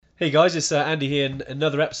Hey guys, it's Andy here in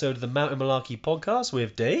another episode of the Mountain Malarkey podcast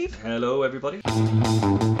with Dave. Hello, everybody.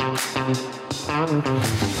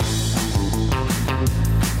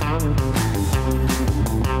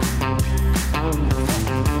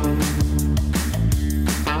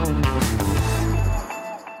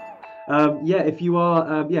 If you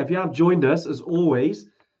have joined us, as always,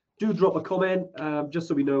 do drop a comment just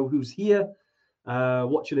so we know who's here,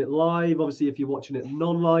 watching it live. Obviously, if you're watching it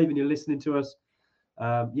non-live and you're listening to us,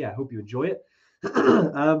 I hope you enjoy it.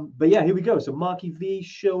 Here we go. So Marky V,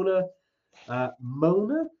 Shona,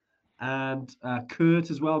 Mona, and Kurt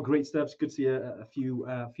as well. Great stuff. It's good to see a few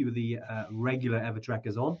of the regular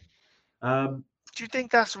Evertrekkers on. Do you think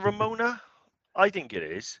that's Ramona? I think it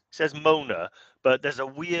is. It says Mona, but there's a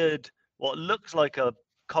weird, what looks like a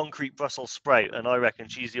concrete Brussels sprout, and I reckon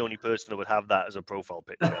she's the only person that would have that as a profile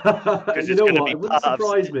picture. Because You know what? It wouldn't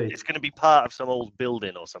surprise me. It's going to be part of some old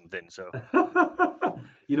building or something. So.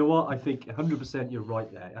 You know what? I think 100% you're right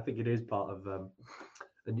there. I think it is part of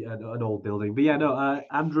an old building. But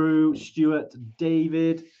Andrew, Stuart,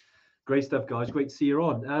 David, great stuff, guys. Great to see you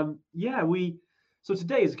on. So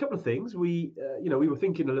today is a couple of things. We were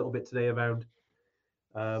thinking a little bit today around,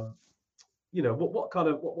 what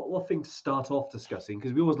things to start off discussing,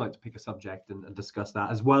 because we always like to pick a subject and discuss that,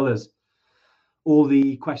 as well as all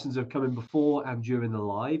the questions that have come in before and during the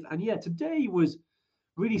live. And today was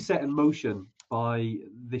really set in motion by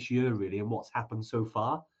this year, really, and what's happened so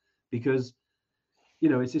far, because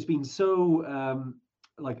it's just been so I'm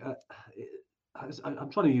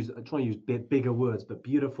trying to use bigger words, but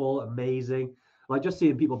beautiful, amazing. Like just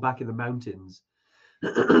seeing people back in the mountains,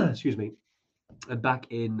 excuse me, and back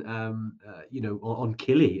in on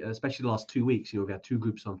Killy, especially the last 2 weeks. We've had two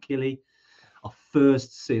groups on Killy, our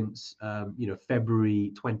first since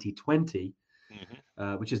February 2020,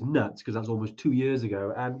 which is nuts because that was almost 2 years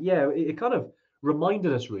ago. And it kind of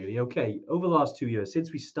reminded us, really, okay, over the last 2 years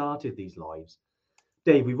since we started these lives,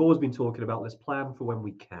 Dave, we've always been talking about let's plan for when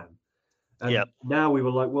we can. And now we were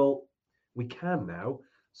like, well, we can now.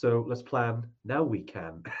 So let's plan now we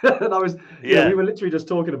can. And we were literally just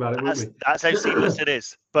talking about it, weren't we? That's how seamless it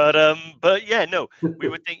is. But we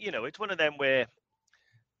would think, it's one of them where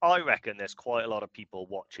I reckon there's quite a lot of people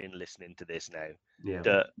watching, listening to this now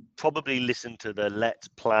that probably listen to the Let's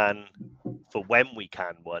Plan for When We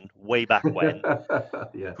Can one way back when,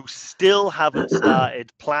 who still haven't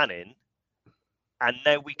started planning, and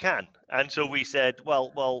now we can. And so we said,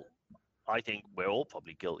 well, I think we're all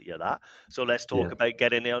probably guilty of that. So let's talk about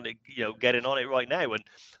getting on it right now. And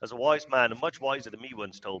as a wise man, and much wiser than me,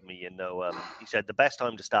 once told me, he said the best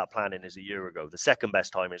time to start planning is a year ago. The second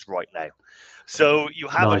best time is right now. So you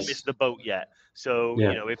haven't missed the boat yet. So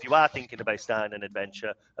if you are thinking about starting an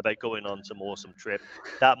adventure, about going on some awesome trip,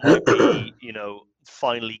 that might be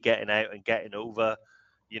finally getting out and getting over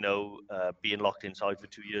being locked inside for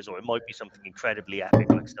 2 years, or it might be something incredibly epic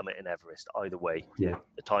like summiting Everest. Either way,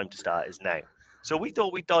 the time to start is now. So we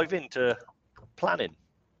thought we'd dive into planning.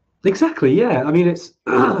 Exactly, yeah. I mean, it's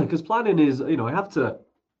because planning is, I have to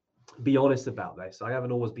be honest about this. I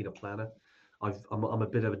haven't always been a planner. I'm a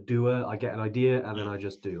bit of a doer. I get an idea and then I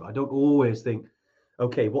just do. I don't always think,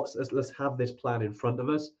 okay, let's have this plan in front of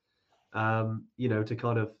us, to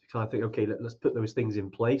kind of think, okay, let's put those things in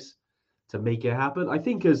place to make it happen. I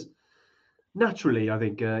think naturally,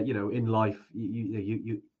 in life,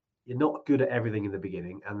 you're not good at everything in the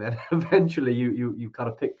beginning, and then eventually you kind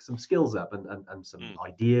of pick some skills up and some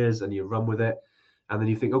ideas, and you run with it, and then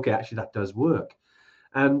you think, okay, actually that does work.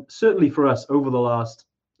 And certainly for us, over the last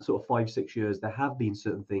sort of 5-6 years, there have been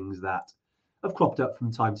certain things that have cropped up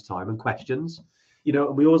from time to time, and questions,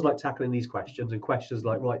 and we always like tackling these questions, and questions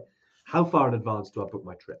like, right, how far in advance do I book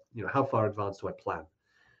my trip? How far in advance do I plan?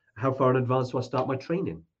 How far in advance do I start my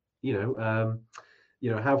training? How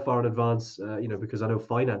far in advance, because I know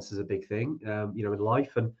finance is a big thing, in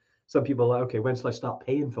life. And some people are like, okay, when shall I start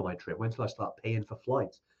paying for my trip? When shall I start paying for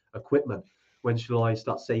flights, equipment? When shall I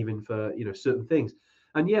start saving for, certain things?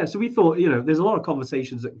 And so we thought, there's a lot of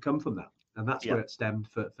conversations that can come from that. And that's where it stemmed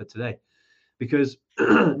for today. Because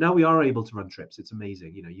now we are able to run trips. It's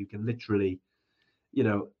amazing. You can literally,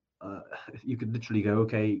 go,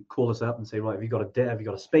 okay, call us up and say, right, have you got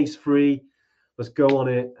a space free? Let's go on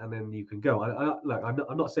it, and then you can go.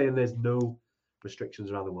 I'm not saying there's no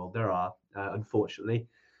restrictions around the world. There are, unfortunately,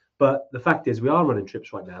 but the fact is we are running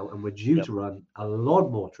trips right now, and we're due to run a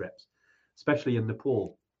lot more trips, especially in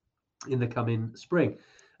Nepal in the coming spring.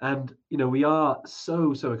 And we are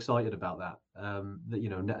so excited about that.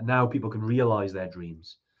 That now people can realize their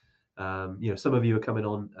dreams. Some of you are coming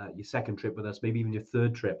on your second trip with us, maybe even your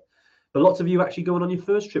third trip. But lots of you actually going on your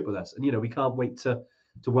first trip with us. And, we can't wait to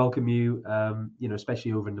to welcome you,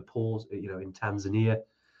 especially over in Nepal, in Tanzania,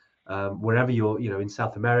 wherever you're, in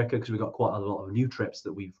South America, because we've got quite a lot of new trips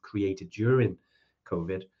that we've created during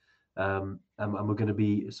COVID. And we're going to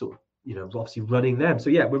be sort of, obviously running them. So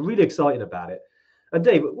yeah, we're really excited about it. And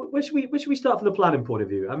Dave, where should we start from the planning point of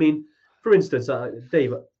view? I mean, for instance,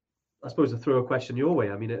 Dave, I suppose to throw a question your way.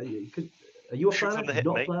 I mean, are you a planner? Shoot from the hip,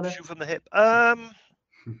 Not mate. a planner? Shoot from the hip. I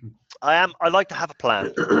am. I like to have a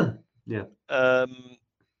plan. Yeah. I'll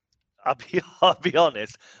be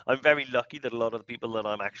honest. I'm very lucky that a lot of the people that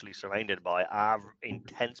I'm actually surrounded by are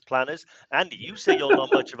intense planners. Andy, you say you're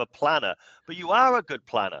not much of a planner, but you are a good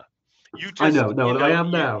planner. You just, I know. No, I am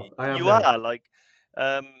now. You are like,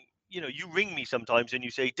 you ring me sometimes and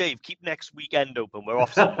you say, Dave, keep next weekend open. We're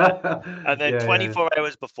off somewhere. And then 24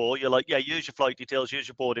 hours before, you're like, yeah, here's your flight details, here's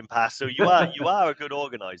your boarding pass. So you are a good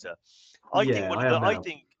organizer. I think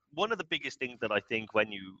one of the biggest things that I think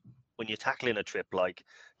when you're tackling a trip like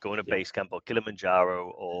going to base camp or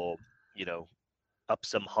Kilimanjaro or up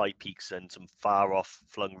some high peaks and some far off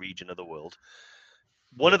flung region of the world,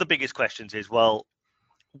 one of the biggest questions is, well,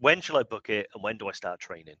 when shall I book it and when do I start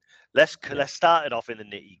training? Let's start it off in the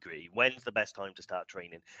nitty-gritty. When's the best time to start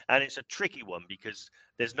training? And it's a tricky one because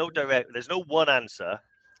there's no one answer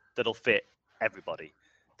that'll fit everybody.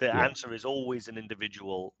 The answer is always an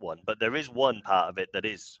individual one, but there is one part of it that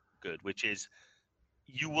is good, which is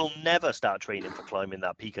you will never start training for climbing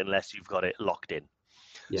that peak unless you've got it locked in.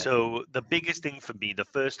 Yeah. So the biggest thing for me, the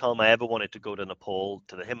first time I ever wanted to go to Nepal,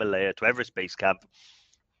 to the Himalaya, to Everest Base Camp,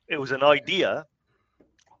 it was an idea,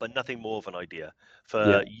 but nothing more of an idea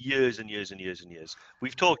for years and years and years and years.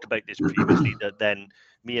 We've talked about this previously, that then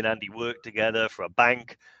me and Andy worked together for a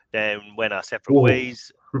bank, then went our separate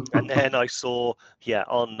ways. And then I saw,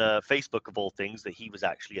 on Facebook of all things, that he was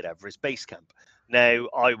actually at Everest Base Camp. Now,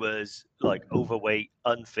 I was like overweight,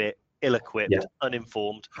 unfit, ill-equipped,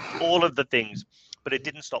 uninformed, all of the things, but it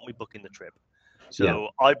didn't stop me booking the trip. So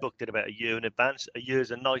I booked it about a year in advance. A year is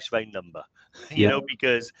a nice round number,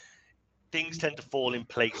 because things tend to fall in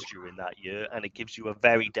place during that year and it gives you a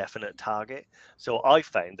very definite target. So I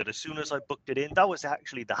found that as soon as I booked it in, that was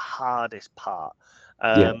actually the hardest part.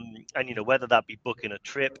 And, whether that be booking a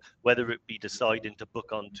trip, whether it be deciding to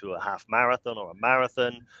book onto a half marathon or a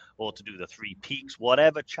marathon or to do the 3 peaks,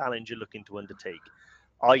 whatever challenge you're looking to undertake,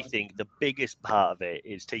 I think the biggest part of it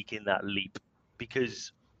is taking that leap,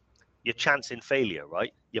 because you're chancing failure,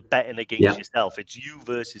 right? You're betting against yourself. It's you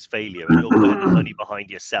versus failure, and you're putting the money behind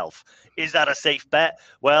yourself. Is that a safe bet?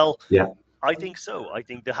 Well, I think so. I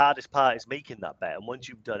think the hardest part is making that bet. And once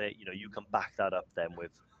you've done it, you can back that up then with,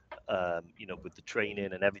 with the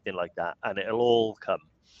training and everything like that, and it'll all come.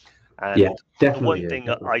 And the one thing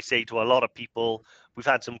I say to a lot of people, we've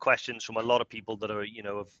had some questions from a lot of people that are,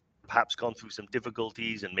 have perhaps gone through some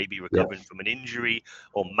difficulties and maybe recovering from an injury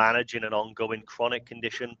or managing an ongoing chronic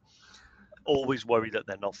condition. Always worry that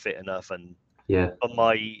they're not fit enough. And but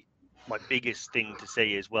my biggest thing to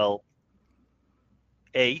say is, well,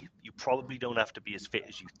 you probably don't have to be as fit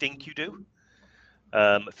as you think you do.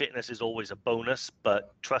 Fitness is always a bonus,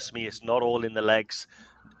 but trust me, it's not all in the legs.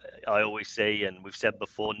 I always say, and we've said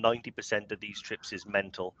before, 90% of these trips is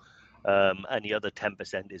mental, and the other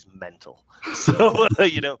 10% is mental. So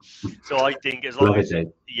so I think as long as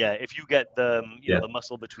if you get the the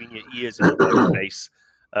muscle between your ears and the face,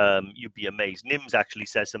 you'd be amazed. Nims actually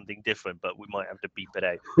says something different, but we might have to beep it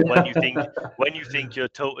out. When you think you're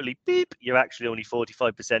totally beep, you're actually only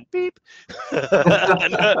 45% beep.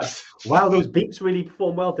 Wow, those beeps really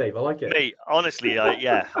perform well, Dave. I like it. Mate, honestly,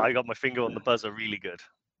 I got my finger on the buzzer really good.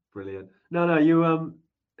 Brilliant. No,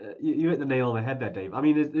 you hit the nail on the head there, Dave. I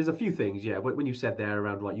mean, there's a few things, when you said there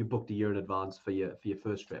around like you booked a year in advance for your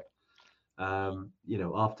first trip,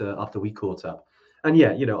 after we caught up. And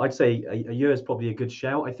I'd say a year is probably a good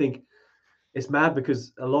shout. I think it's mad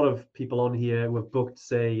because a lot of people on here who have booked,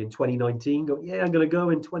 say, in 2019, go, I'm going to go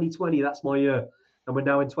in 2020. That's my year. And we're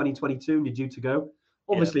now in 2022 and you're due to go.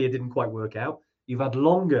 Obviously, it didn't quite work out. You've had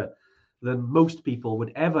longer than most people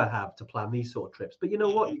would ever have to plan these sort of trips. But you know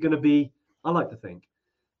what? You're going to be, I like to think,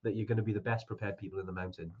 that you're going to be the best prepared people in the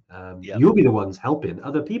mountain. You'll be the ones helping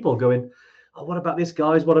other people going, oh, what about this,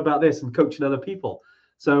 guys? What about this? And coaching other people.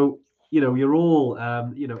 So, you're all,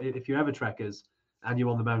 if you're ever trekkers and you're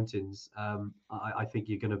on the mountains, I think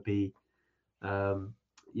you're going to be,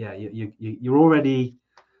 you're already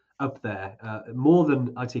up there. More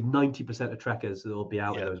than, I'd say, 90% of trekkers that will be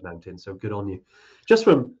out in those mountains. So good on you. Just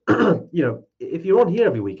from, if you're on here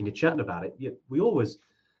every week and you're chatting about it, Dave, you always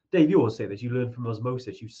say this, you learn from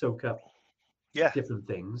osmosis, you soak up different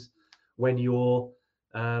things when you're,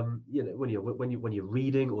 when you're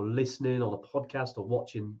reading or listening on a podcast or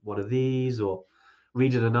watching one of these or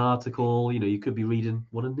reading an article. You could be reading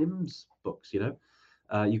one of Nim's books.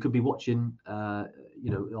 You could be watching,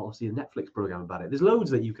 obviously a Netflix program about it. There's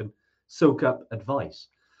loads that you can soak up advice.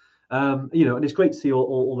 And it's great to see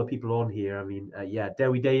all the people on here. I mean,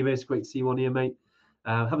 Dewi Davis, great to see you on here, mate.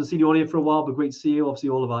 Haven't seen you on here for a while, but great to see you. Obviously,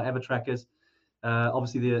 all of our Evertrackers.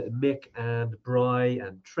 Obviously, the Mick and Bry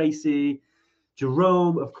and Tracy,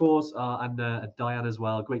 Jerome, of course, and Diane as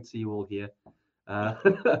well. Great to see you all here.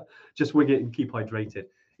 Just wing it and keep hydrated.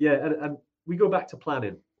 Yeah, and we go back to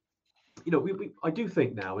planning. I do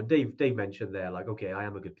think now, and Dave mentioned there, like, okay, I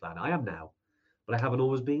am a good planner. I am now, but I haven't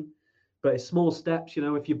always been. But it's small steps.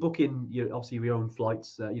 If you're booking, obviously your own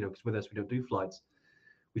flights, because with us we don't do flights.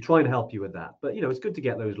 We try and help you with that. But it's good to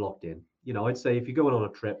get those locked in. I'd say if you're going on a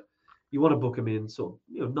trip, you want to book them in sort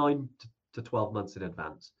of 9 to 12 months in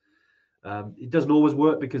advance. It doesn't always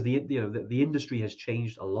work because the industry has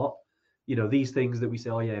changed a lot. These things that we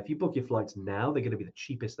say, oh yeah, if you book your flights now, they're going to be the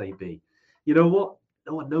cheapest they be. You know what?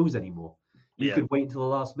 No one knows anymore. You could wait until the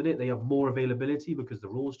last minute. They have more availability because the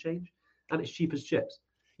rules change, and it's cheap as chips.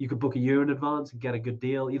 You could book a year in advance and get a good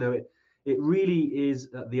deal. It really is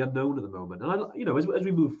the unknown at the moment. And as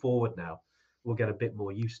we move forward now, we'll get a bit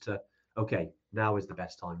more used to, okay, now is the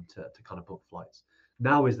best time to kind of book flights.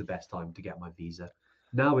 Now is the best time to get my visa.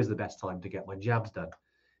 Now is the best time to get my jabs done.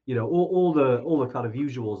 All the kind of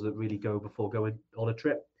usuals that really go before going on a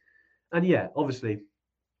trip. And yeah, obviously,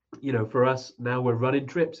 for us now we're running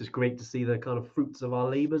trips. It's great to see the kind of fruits of our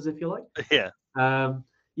labors, if you like. Yeah.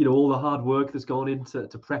 All the hard work that's gone into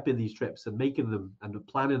prepping these trips and making them and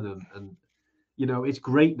planning them, and it's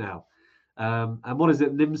great now. And what is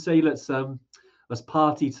it Nim say? Let's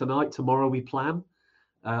party tonight. Tomorrow we plan.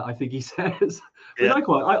 I think he says. Yeah. I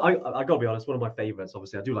gotta be honest. One of my favorites.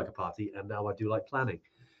 Obviously, I do like a party, and now I do like planning.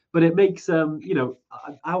 But it makes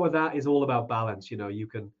our that is all about balance. You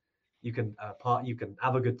can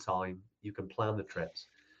have a good time. You can plan the trips.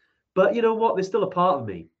 But you know what? There's still a part of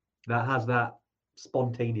me that has that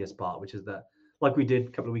spontaneous part, which is that, like we did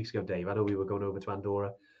a couple of weeks ago, Dave. I know we were going over to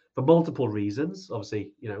Andorra for multiple reasons.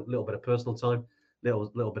 Obviously, a little bit of personal time,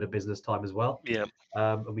 little bit of business time as well. Yeah.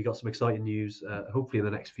 And we got some exciting news, hopefully in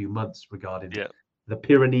the next few months regarding the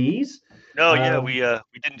Pyrenees. No, we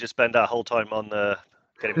didn't just spend our whole time on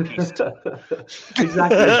getting pieced.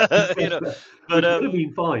 Exactly. But it would have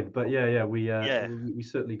been fine. But we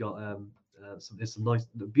certainly got some nice,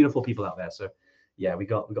 beautiful people out there. So yeah, we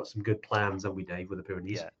got some good plans, haven't we, Dave, with the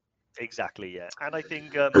Pyrenees? Yeah. Exactly, yeah. And I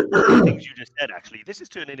think the things you just said, actually, this is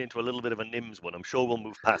turning into a little bit of a NIMS one. I'm sure we'll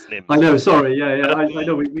move past NIMS. I know, sorry, yeah. I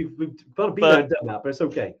know we've got to be there and done that, but it's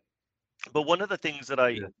okay. But one of the things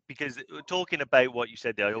that because talking about what you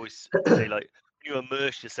said there, I always say, like, when you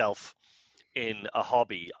immerse yourself in a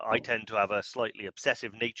hobby, I tend to have a slightly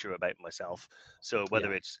obsessive nature about myself. So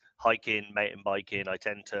whether it's hiking, mountain biking, I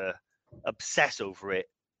tend to obsess over it,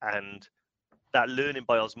 and that learning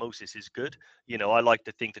by osmosis is good. I like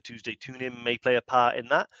to think the Tuesday Tune-In may play a part in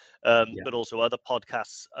that, but also other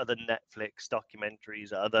podcasts, other Netflix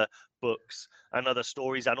documentaries, other books and other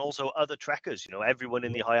stories, and also other trackers, everyone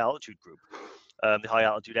in the High Altitude group, the High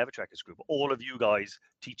Altitude Evertrackers group. All of you guys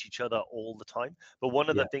teach each other all the time. But one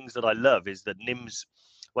of the things that I love is that Nims,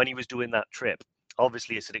 when he was doing that trip,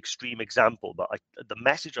 obviously it's an extreme example, but the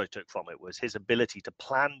message I took from it was his ability to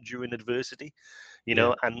plan during adversity,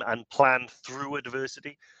 and plan through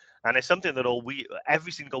adversity. And it's something that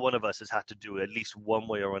every single one of us has had to do at least one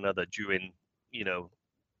way or another during,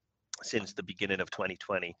 since the beginning of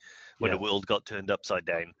 2020, when the world got turned upside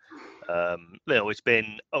down. It's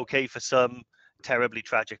been okay for some, terribly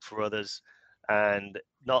tragic for others, and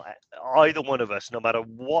not either one of us, no matter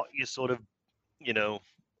what your sort of,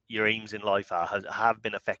 your aims in life have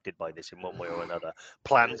been affected by this in one way or another.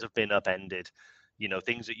 Plans have been upended,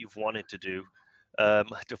 things that you've wanted to do.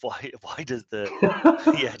 Why does the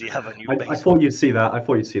do you have a new I thought you'd see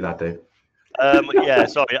that, Dave.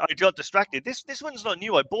 Sorry, I got distracted. This one's not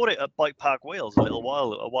new. I bought it at Bike Park Wales a little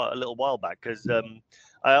while back, because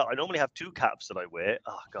I normally have two caps that I wear.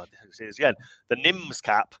 Oh God, I'll say this again: the NIMS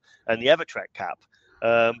cap and the Evertrack cap.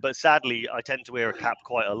 But sadly, I tend to wear a cap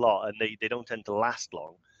quite a lot, and they don't tend to last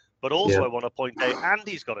long. But also, I want to point out,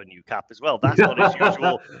 Andy's got a new cap as well. That's not his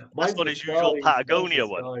usual. That's not his usual Patagonia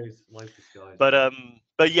one.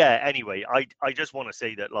 But yeah. Anyway, I just want to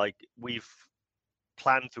say that, like, we've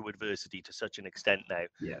planned through adversity to such an extent now,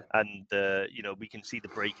 and we can see the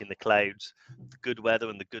break in the clouds. The good weather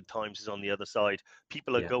and the good times is on the other side.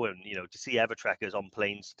 People are going, to see Evertrackers on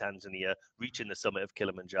planes to Tanzania, reaching the summit of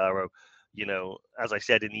Kilimanjaro. As I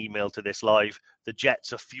said in the email to this live, the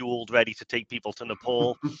jets are fueled, ready to take people to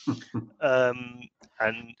Nepal. And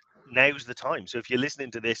now's the time. So if you're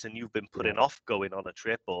listening to this and you've been putting off going on a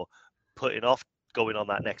trip or putting off going on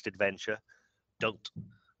that next adventure, don't.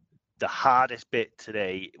 The hardest bit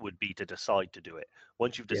today would be to decide to do it.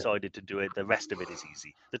 Once you've decided to do it, the rest of it is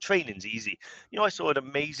easy. The training's easy. You know, I saw an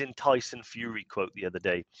amazing Tyson Fury quote the other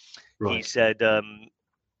day. Right. He said,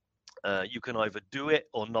 you can either do it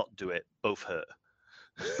or not do it. Both hurt.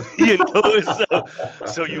 You know,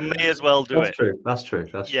 so you may as well do it. That's true.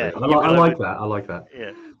 That's true. I like that. I like that.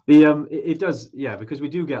 Yeah. It does, because we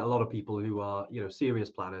do get a lot of people who are, serious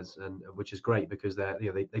planners, and which is great because they're,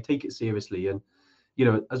 they take it seriously. And,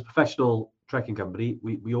 as a professional trekking company,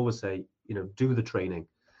 we always say, do the training.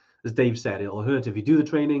 As Dave said, it'll hurt if you do the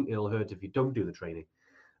training. It'll hurt if you don't do the training,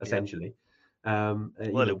 essentially. Well,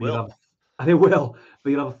 it will. And it will, but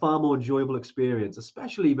you'll have a far more enjoyable experience,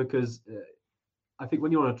 especially because I think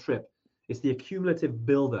when you're on a trip, it's the accumulative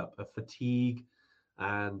buildup of fatigue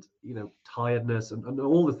and, tiredness and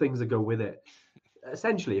all the things that go with it.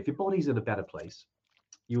 Essentially, if your body's in a better place,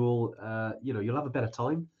 you'll have a better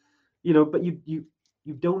time, but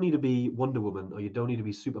you don't need to be Wonder Woman or you don't need to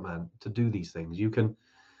be Superman to do these things. You can,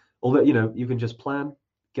 you can just plan,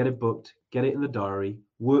 get it booked, get it in the diary,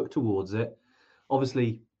 work towards it.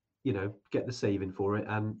 Obviously, get the saving for it.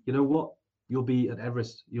 And you know what? You'll be at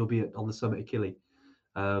Everest. You'll be on the summit of Kili.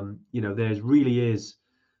 There's really is,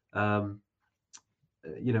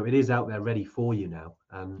 it is out there ready for you now.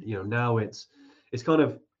 And, now it's kind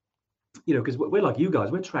of, because we're like you guys,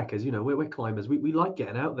 we're trekkers, we're climbers. We like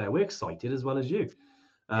getting out there. We're excited as well as you.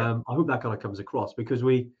 I hope that kind of comes across because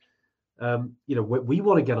we want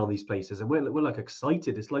to get on these places and we're like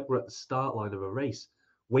excited. It's like we're at the start line of a race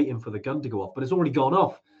waiting for the gun to go off, but it's already gone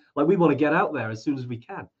off. Like we want to get out there as soon as we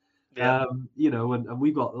can. And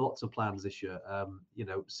we've got lots of plans this year,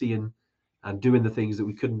 seeing and doing the things that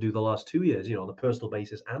we couldn't do the last 2 years, on a personal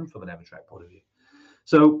basis and from an Evertrek point of view.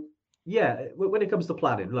 So, when it comes to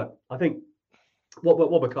planning, look, I think what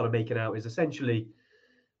we're kind of making out is essentially,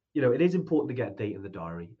 it is important to get a date in the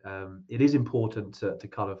diary. It is important to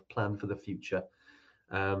kind of plan for the future.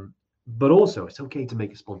 But also, it's okay to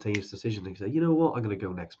make a spontaneous decision and say, you know what, I'm going to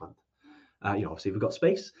go next month. Obviously, we've got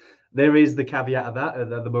space. There is the caveat of that.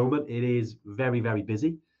 At the moment, it is very, very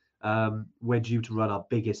busy. We're due to run our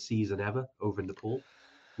biggest season ever over in Nepal.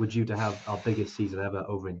 We're due to have our biggest season ever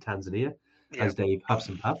over in Tanzania, as Dave huffs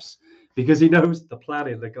and puffs, because he knows the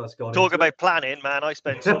planning that God's got. Talk about planning, man. I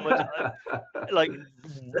spent so much, like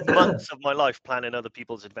months of my life planning other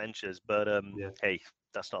people's adventures. But hey,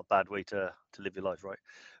 that's not a bad way to live your life, right?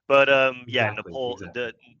 But Nepal,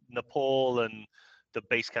 the Nepal and the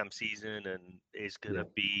base camp season is going to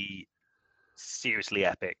be seriously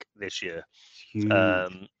epic this year.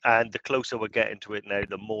 And the closer we're getting to it now,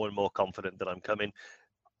 the more and more confident that I'm coming.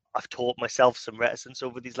 I've taught myself some reticence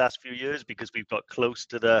over these last few years because we've got close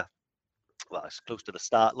to the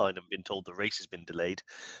start line and been told the race has been delayed.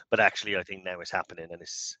 But actually, I think now it's happening and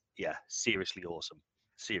it's, seriously awesome.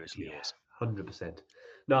 Seriously awesome. 100%.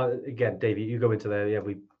 Now, again, Dave, you go into there.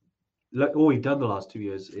 All we've done the last 2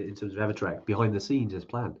 years in terms of Evertrek behind the scenes is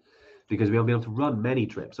planned because we haven't been able to run many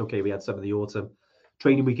trips. Okay, we had some of the autumn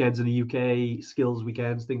training weekends in the UK, skills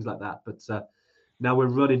weekends, things like that. But now we're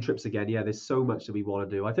running trips again. Yeah, there's so much that we want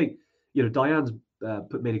to do. I think, Diane's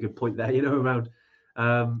made a good point there, around,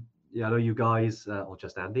 I know you guys, or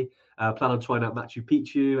just Andy, plan on trying out Machu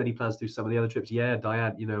Picchu. Any plans to do some of the other trips? Yeah,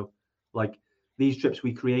 Diane, like these trips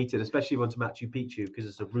we created, especially one to Machu Picchu, because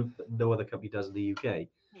it's a route that no other company does in the UK.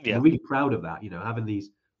 Yeah. We're really proud of that, having these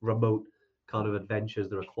remote kind of adventures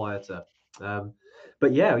that are quieter.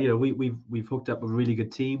 But we've hooked up a really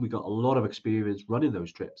good team. We've got a lot of experience running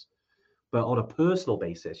those trips. But on a personal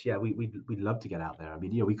basis, we'd love to get out there. I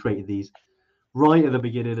mean, we created these right at the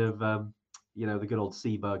beginning of, the good old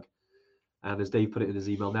sea bug. And as Dave put it in his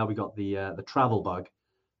email, now we got the travel bug.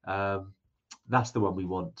 That's the one we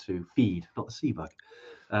want to feed, not the sea bug.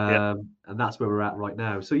 And that's where we're at right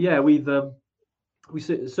now. So we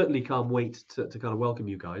certainly can't wait to kind of welcome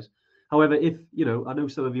you guys. However, if, I know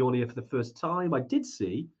some of you on here for the first time, I did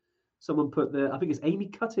see someone put I think it's Amy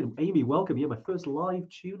Cutting. Amy, welcome. Yeah, my first live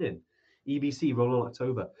tune-in, EBC, Roll on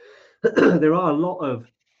October. There are a lot of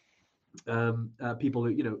people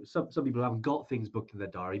who, some people haven't got things booked in their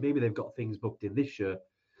diary. Maybe they've got things booked in this year,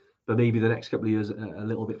 but maybe the next couple of years a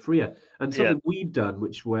little bit freer. And something we've done,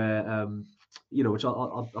 which which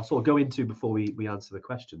I'll sort of go into before we answer the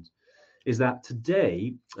questions, is that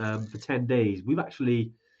today, for 10 days, we've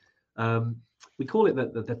actually, we call it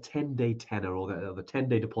the 10-day tenor or the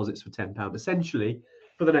 10-day deposits for £10. Essentially,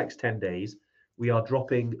 for the next 10 days, we are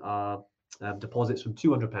dropping our deposits from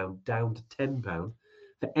 £200 down to £10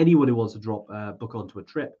 for anyone who wants to book onto a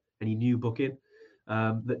trip, any new booking.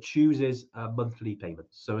 that chooses monthly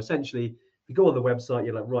payments. So essentially, if you go on the website,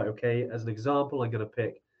 you're like, right, okay, as an example, I'm going to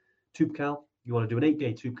pick Toubkal. You want to do an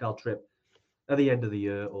 8-day Toubkal trip at the end of the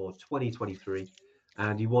year or 2023,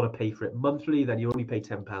 and you want to pay for it monthly, then you only pay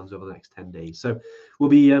 £10 over the next 10 days. So we'll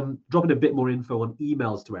be dropping a bit more info on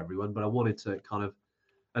emails to everyone, but I wanted to kind of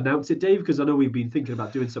announce it, Dave, because I know we've been thinking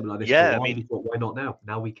about doing something like this for a while. We thought, why not now?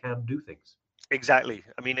 Now we can do things. Exactly.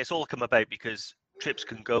 I mean, it's all come about because trips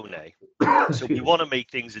can go now. So we want to make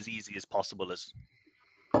things as easy as possible, as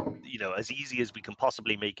as easy as we can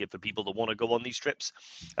possibly make it for people that want to go on these trips.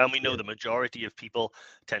 And we know the majority of people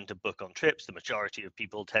tend to book on trips. The majority of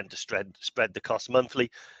people tend to spread the cost monthly.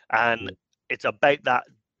 And it's about that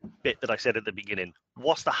bit that I said at the beginning.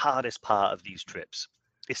 What's the hardest part of these trips?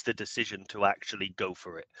 It's the decision to actually go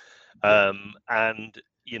for it. And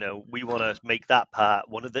we want to make that part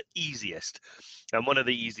one of the easiest. And one of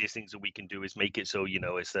the easiest things that we can do is make it so,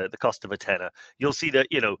 it's the cost of a tenner. You'll see that,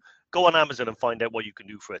 go on Amazon and find out what you can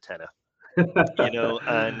do for a tenner,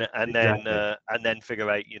 and then figure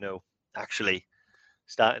out, actually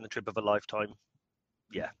starting the trip of a lifetime.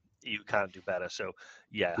 Yeah, you can't do better. So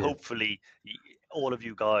hopefully all of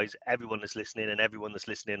you guys, everyone that's listening and everyone that's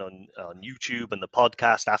listening on YouTube and the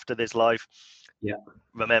podcast after this live,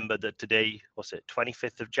 remember that today,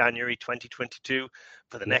 25th of January 2022,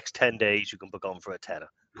 for the next 10 days you can book on for a tenner.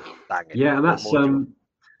 Bang it. And that's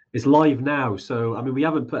it's live now. So I mean, we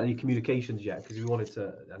haven't put any communications yet because we wanted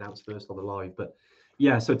to announce first on the live, but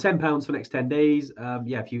so £10 for the next 10 days.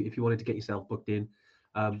 If you wanted to get yourself booked in,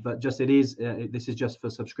 but just this is just for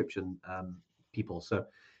subscription people. So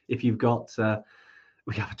if you've got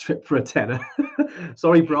we have a trip for a tenner.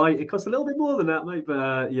 Sorry, Bri, it costs a little bit more than that, mate.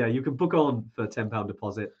 But you can book on for £10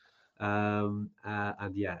 deposit, and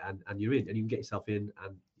you're in, and you can get yourself in.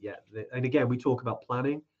 And again, we talk about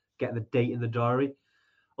planning, getting the date in the diary.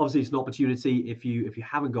 Obviously, it's an opportunity if you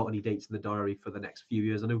haven't got any dates in the diary for the next few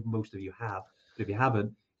years. I know most of you have, but if you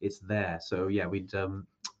haven't, it's there. So we'd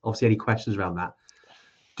obviously any questions around that,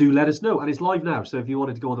 do let us know. And it's live now. So if you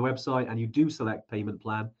wanted to go on the website and you do select payment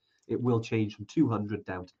plan, it will change from 200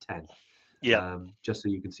 down to 10. Just so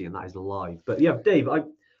you can see, and that is live. But Dave,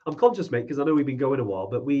 I'm conscious, mate, because I know we've been going a while,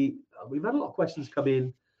 but we've had a lot of questions come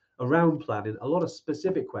in around planning, a lot of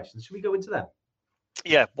specific questions. Should we go into them?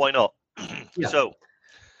 Yeah, why not? So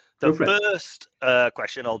the first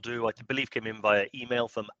question I'll do, I believe, came in via email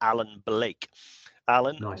from Alan Blake.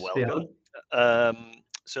 Alan, welcome.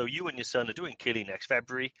 So you and your son are doing Kili next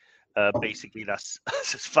February. Basically, that's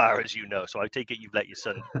as far as you know. So I take it you've let your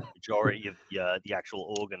son do the majority of the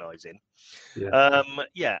actual organising. And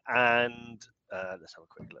let's have a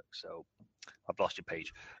quick look. So I've lost your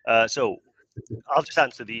page. So I'll just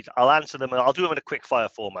answer these. I'll answer them, and I'll do them in a quick fire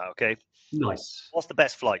format. Okay. Nice. What's the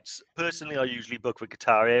best flights? Personally, I usually book with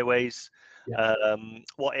Qatar Airways.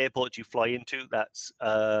 What airport do you fly into? That's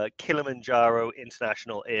Kilimanjaro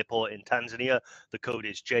International Airport in Tanzania. The code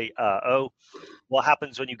is JRO. What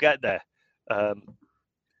happens when you get there?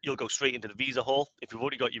 You'll go straight into the visa hall. If you've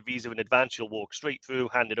already got your visa in advance, you'll walk straight through,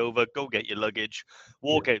 hand it over, go get your luggage,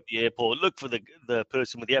 walk out the airport, look for the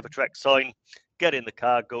person with the Evertrek sign, get in the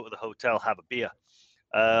car, go to the hotel, have a beer.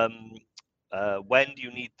 When do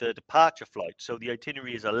you need the departure flight? So the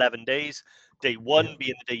itinerary is 11 days. Day 1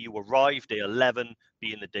 being the day you arrive, day 11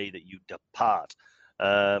 being the day that you depart.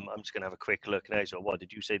 I'm just going to have a quick look now. So what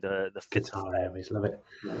did you say? The Qatar Airways, love it.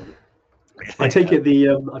 I take it the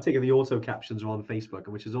auto captions are on Facebook,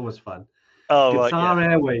 which is always fun. Oh, Qatar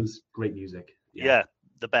Airways, great music. Yeah,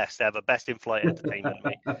 the best ever, best in-flight entertainment,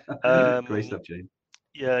 mate. Great stuff, Jane.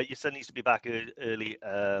 Yeah, your son needs to be back early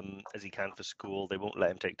as he can for school. They won't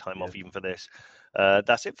let him take time off even for this.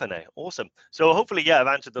 That's it for now. Awesome. So hopefully, I've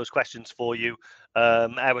answered those questions for you.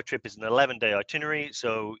 Our trip is an 11-day itinerary,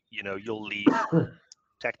 so you'll leave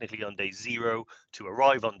technically on day 0 to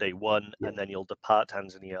arrive on day 1, and then you'll depart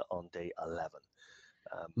Tanzania on day 11.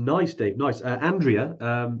 Nice, Dave. Nice. Andrea,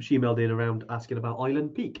 she emailed in around asking about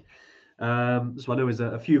Island Peak. So I know there's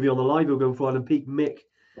a few of you on the live who are going for Island Peak. Mick,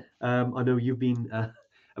 I know you've been.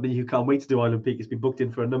 You can't wait to do Island Peak. It's been booked in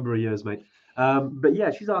for a number of years, mate. But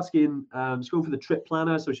she's asking. She's going for the trip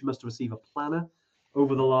planner, so she must have received a planner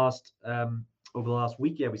over the last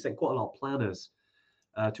week. Yeah, we sent quite a lot of planners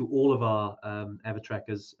to all of our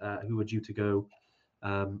Evertrekkers who are due to go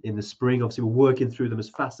in the spring. Obviously, we're working through them as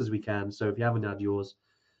fast as we can. So if you haven't had yours,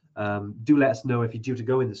 do let us know if you're due to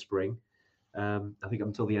go in the spring. I think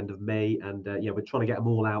until the end of May, and we're trying to get them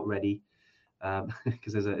all out ready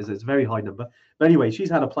because there's a very high number. But anyway, she's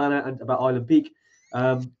had a planner about Island Peak.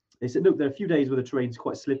 They said, look, there are a few days where the terrain's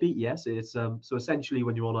quite slippy. Yes, it's so essentially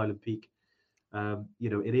when you're on Island Peak,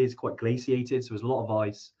 it is quite glaciated, so there's a lot of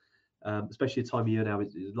ice. especially the time of year now.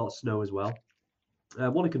 It's a lot of snow as well. I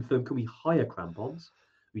want to confirm, can we hire crampons?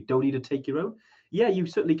 We don't need to take your own. Yeah, you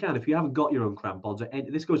certainly can. If you haven't got your own crampons,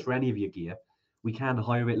 this goes for any of your gear, we can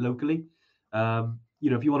hire it locally.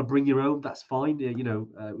 If you want to bring your own, that's fine. We know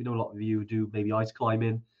a lot of you do maybe ice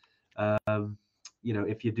climbing.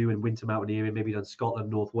 If you're doing winter mountaineering, maybe done Scotland,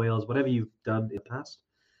 North Wales, whatever you've done in the past,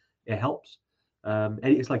 it helps.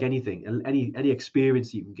 It's like anything, any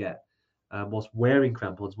experience you can get whilst wearing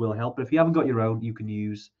crampons will help. But if you haven't got your own, you can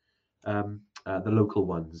use the local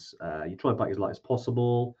ones. You try and pack as light as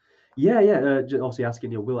possible. Obviously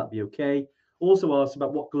asking, will that be okay? Also asked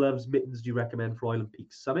about what gloves, mittens do you recommend for Island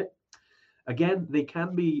Peak Summit? Again, they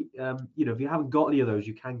can be, if you haven't got any of those,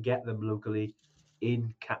 you can get them locally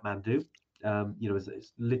in Kathmandu.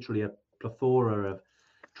 It's literally a plethora of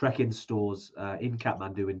trekking stores in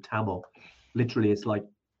Kathmandu, in Tamil. Literally, it's like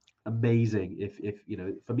amazing. If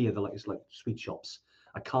for me, it's like sweet shops.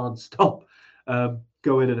 I can't stop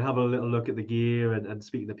going and have a little look at the gear and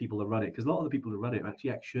speaking to people that run it, because a lot of the people that run it are actually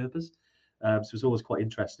ex-Sherpas. So it's always quite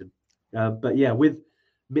interesting. But yeah, with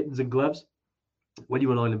mittens and gloves, when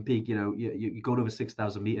you're on Island Peak, you're going over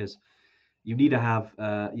 6,000 meters. You need to have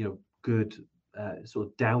good sort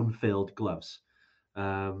of down-filled gloves.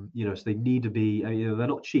 So they need to be. They're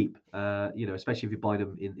not cheap. Especially if you buy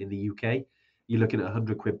them in the UK, you're looking at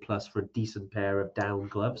 100 quid plus for a decent pair of down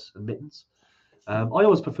gloves and mittens. I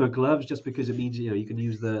always prefer gloves just because it means you can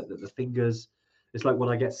use the fingers. It's like when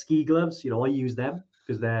I get ski gloves, I use them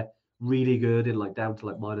because they're really good in down to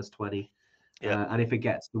 -20. Yeah. And if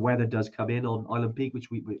the weather does come in on Island Peak, which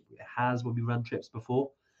it has when we run trips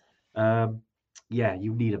before, you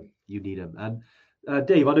need them. And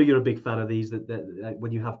Dave, I know you're a big fan of these. That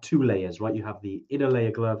when you have 2 layers, right? You have the inner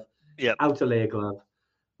layer glove, outer layer glove.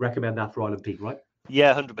 Recommend that for Island Peak, right?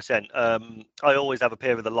 Yeah, 100%. I always have a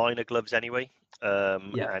pair of the liner gloves anyway,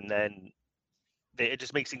 and then it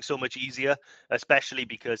just makes things so much easier, especially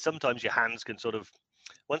because sometimes your hands can sort of,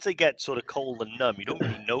 once they get sort of cold and numb, you don't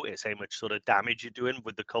really notice how much sort of damage you're doing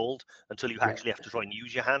with the cold until you actually have to try and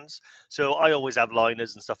use your hands. So I always have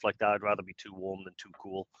liners and stuff like that. I'd rather be too warm than too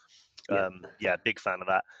cool. Big fan of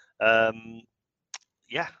that.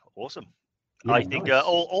 Awesome. Yeah, I think nice.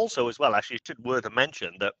 Also as well, actually, it's worth a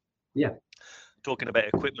mention that talking about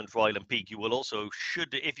equipment for Island Peak, you will also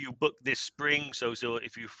if you book this spring, so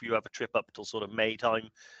if you have a trip up till sort of May time,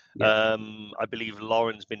 I believe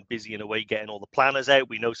Lauren's been busy in a way getting all the planners out.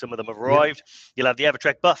 We know some of them have arrived. You'll have the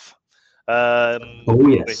Evertrek buff.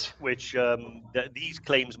 Which these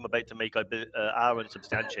claims I'm about to make are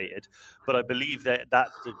unsubstantiated, but I believe that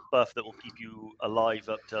that's the buff that will keep you alive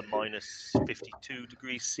up to -52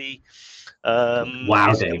 degrees C.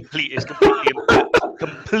 Wow, it's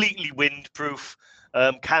completely windproof.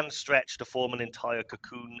 Can stretch to form an entire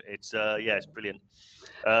cocoon. It's it's brilliant.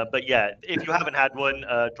 But yeah, if you haven't had one,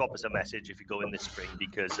 drop us a message if you go in this spring,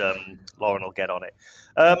 because Lauren will get on it.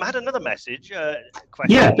 I had another message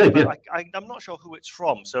question. Yeah, Dave, I'm not sure who it's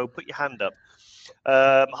from, so put your hand up.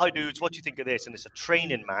 Hi dudes, what do you think of this? And it's a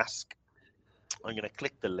training mask. I'm going to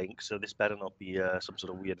click the link, so this better not be some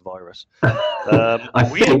sort of weird virus. I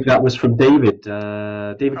think that was from David.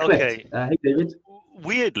 David clicked. Okay. Hey, David.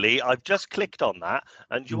 Weirdly, I've just clicked on that,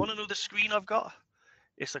 and do you want to know the screen I've got?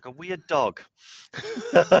 It's like a weird dog.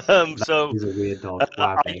 So is a weird dog.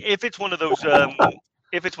 Wow. If it's one of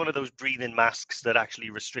those breathing masks that actually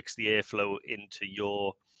restricts the airflow into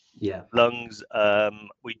your lungs,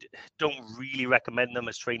 we don't really recommend them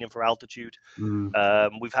as training for altitude.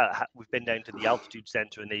 We've been down to the altitude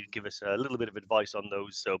center, and they give us a little bit of advice on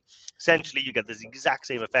those. So essentially, you get this exact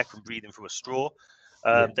same effect from breathing through a straw.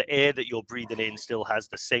 The air that you're breathing in still has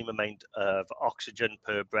the same amount of oxygen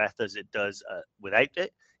per breath as it does without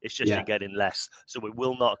it. It's just you're getting less. So it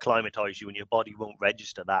will not acclimatize you, and your body won't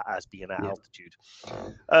register that as being at altitude.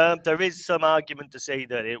 There is some argument to say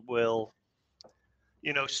that it will,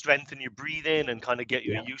 strengthen your breathing and kind of get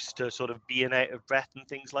you used to sort of being out of breath and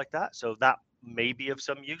things like that. So that may be of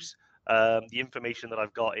some use. The information that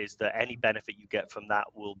I've got is that any benefit you get from that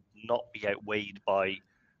will not be outweighed by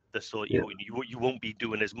the sort you won't be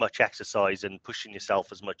doing as much exercise and pushing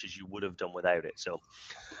yourself as much as you would have done without it. So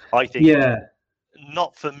I think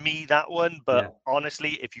not for me, that one, but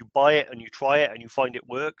honestly, if you buy it and you try it and you find it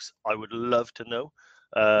works, I would love to know.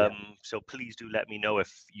 So please do let me know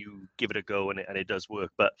if you give it a go and it does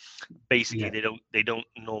work. But basically they don't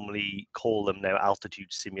normally call them now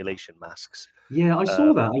altitude simulation masks. I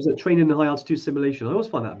saw that. I was at training in high altitude simulation. I always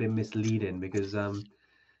find that a bit misleading because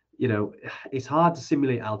it's hard to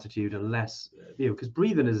simulate altitude unless because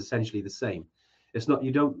breathing is essentially the same. It's not,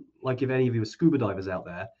 you don't, like if any of you are scuba divers out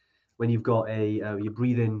there, when you've got you're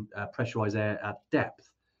breathing pressurized air at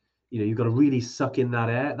depth, you've got to really suck in that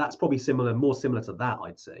air. That's probably more similar to that,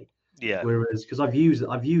 I'd say. Yeah. Whereas, because I've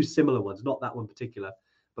used similar ones, not that one particular,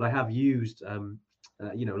 but I have used,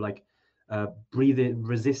 breathing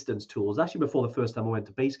resistance tools actually before the first time I went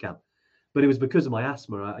to base camp. But it was because of my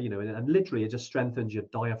asthma, and literally it just strengthens your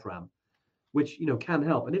diaphragm, which, can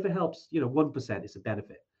help. And if it helps, 1%, it's a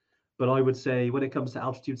benefit. But I would say when it comes to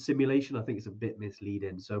altitude simulation, I think it's a bit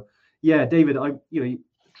misleading. So yeah, David,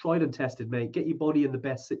 tried and tested, mate. Get your body in the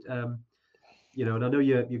best, and I know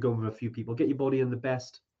you're going with a few people. Get your body in the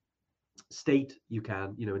best state you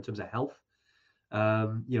can, in terms of health.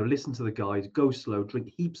 Listen to the guide, go slow, drink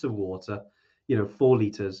heaps of water, 4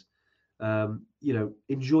 liters.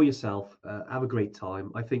 Enjoy yourself, have a great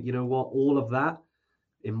time. I think, all of that,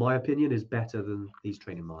 in my opinion, is better than these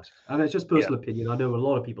training masks. And it's just personal opinion. I know a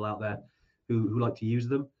lot of people out there who like to use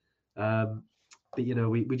them. But,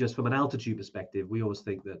 we just, from an altitude perspective, we always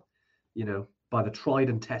think that, by the tried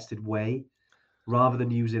and tested way, rather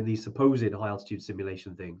than using these supposed high altitude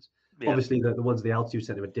simulation things. Obviously, the ones at the altitude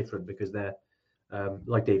center are different because they're,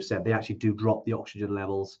 like Dave said, they actually do drop the oxygen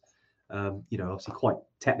levels. Obviously quite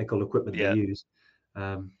technical equipment they use.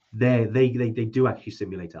 They do actually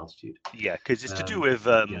simulate altitude. Yeah, because it's to do with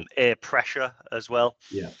air pressure as well.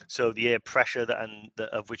 Yeah. So the air pressure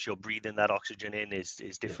of which you're breathing that oxygen in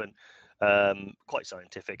is different. Quite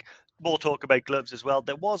scientific. More talk about gloves as well.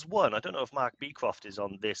 There was one, I don't know if Mark Beecroft is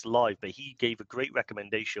on this live, but he gave a great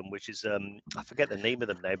recommendation, which is I forget the name of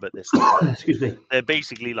them now, but excuse me. They're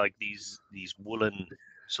basically like these woolen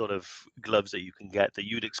sort of gloves that you can get that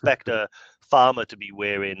you'd expect a farmer to be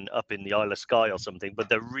wearing up in the Isle of Skye or something, but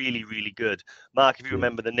they're really, really good. Mark, if you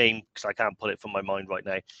remember the name, because I can't pull it from my mind right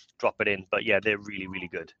now, drop it in. But yeah, they're really, really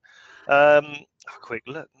good. Quick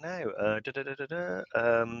look now.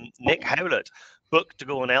 Nick Howlett booked to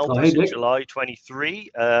go on Elbrus in July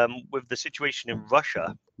 23. With the situation in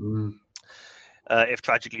Russia, if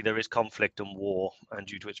tragically there is conflict and war, and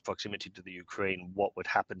due to its proximity to the Ukraine, what would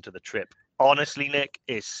happen to the trip? Honestly, Nick,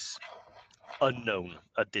 it's unknown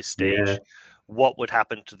at this stage what would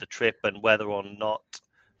happen to the trip and whether or not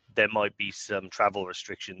there might be some travel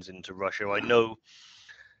restrictions into Russia. I know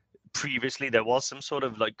previously there was some sort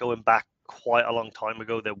of, like, going back quite a long time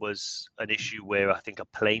ago, there was an issue where I think a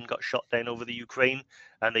plane got shot down over the Ukraine,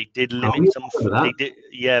 and they did limit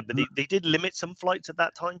they did limit some flights at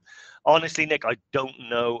that time. Honestly, Nick, I don't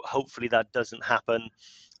know. Hopefully that doesn't happen.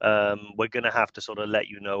 We're going to have to sort of let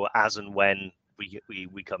you know as and when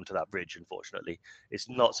we come to that bridge. Unfortunately, it's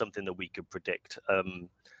not something that we could predict.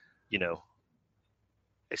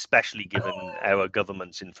 Especially given our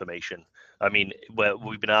government's information. I mean,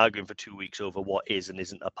 we've been arguing for 2 weeks over what is and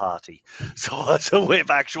isn't a party. So if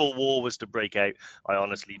actual war was to break out, I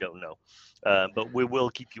honestly don't know. But we will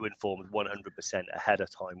keep you informed 100% ahead of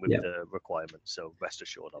time with the requirements. So rest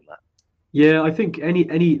assured on that. Yeah, I think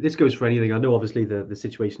this goes for anything. I know obviously the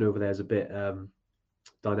situation over there is a bit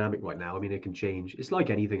dynamic right now. I mean, it can change. It's like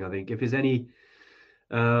anything, I think. If there's anything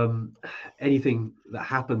that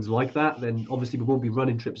happens like that, then obviously we won't be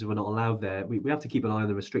running trips if we're not allowed there. We have to keep an eye on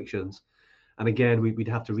the restrictions, and again we'd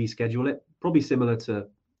have to reschedule it, probably similar to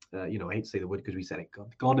I hate to say the word because we said it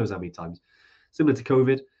God knows how many times, similar to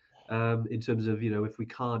COVID, in terms of if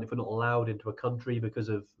we're not allowed into a country because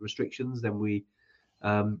of restrictions, then we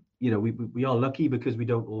are lucky because we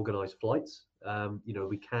don't organize flights.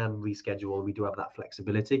 We can reschedule and we do have that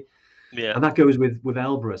flexibility. And that goes with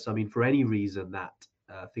Elbrus. I mean, for any reason that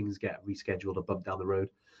things get rescheduled or bumped down the road.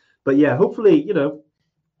 But yeah, hopefully,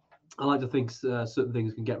 I like to think certain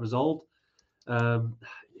things can get resolved. We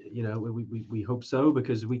hope so,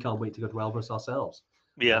 because we can't wait to go to Elbrus ourselves.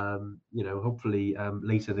 Hopefully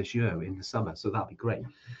later this year in the summer. So that'd be great.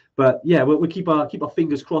 But yeah, we'll keep our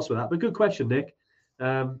fingers crossed with that. But good question, Nick.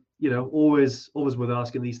 Always worth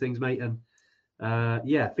asking these things, mate. And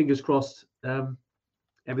fingers crossed.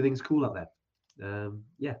 Everything's cool out there.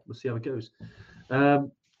 We'll see how it goes.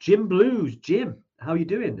 Jim Blues, Jim, how are you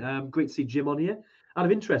doing? Great to see Jim on here. Out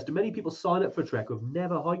of interest, do many people sign up for a trek who've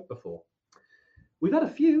never hiked before? We've had a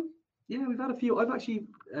few. Yeah, we've had a few. I've actually,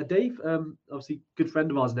 Dave, obviously good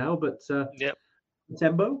friend of ours now, but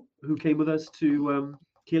Tembo, who came with us to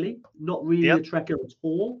Killy, not really a trekker at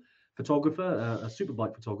all, photographer, a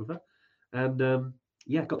superbike photographer, and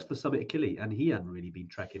got to the summit of Killy, and he hadn't really been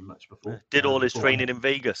trekking much before. Did all his training in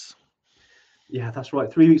Vegas. Yeah, that's right.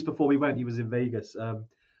 3 weeks before we went, he was in Vegas on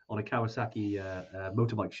a Kawasaki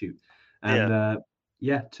motorbike shoot. And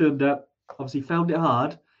turned up, obviously found it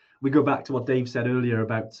hard. We go back to what Dave said earlier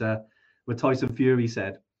about what Tyson Fury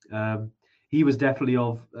said. He was definitely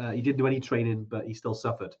he didn't do any training, but he still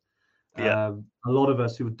suffered. A lot of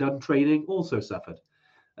us who had done training also suffered.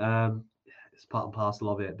 it's part and parcel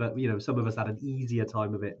of it. But some of us had an easier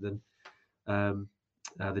time of it than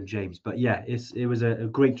James. But yeah, it was a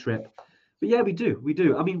great trip. But yeah, we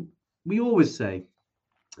do. I mean, we always say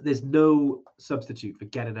there's no substitute for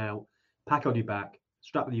getting out, pack on your back,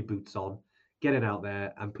 strap your boots on, getting out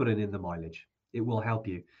there and putting in the mileage. It will help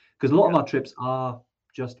you because a lot of our trips are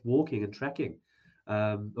just walking and trekking.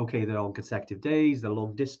 Okay, they're on consecutive days, they're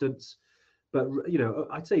long distance, but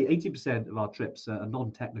I'd say 80% of our trips are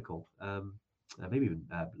non-technical. Maybe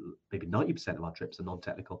 90% of our trips are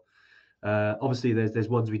non-technical. Obviously, there's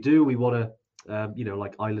ones we do. We want to,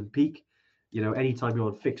 like Island Peak. Anytime you're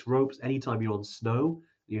on fixed ropes, anytime you're on snow,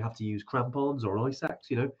 you have to use crampons or ice axe.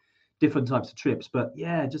 Different types of trips. But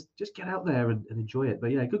yeah, just get out there and enjoy it.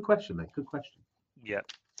 But yeah, good question, mate. Good question. Yeah.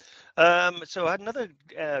 So I had another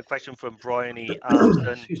question from Bryony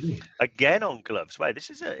Anderson again on gloves. Wow, this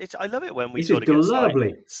is I love it when we sort of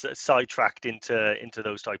get sidetracked into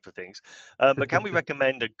those type of things. But can we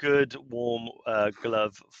recommend a good warm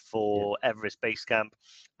glove for Everest Base Camp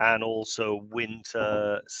and also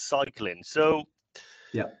winter cycling? So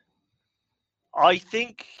yeah, I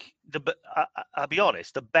think I'll be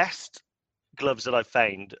honest, the best gloves that I've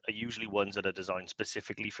found are usually ones that are designed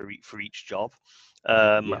specifically for each job.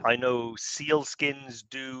 I know Sealskins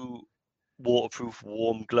do waterproof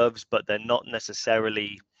warm gloves, but they're not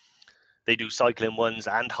necessarily, they do cycling ones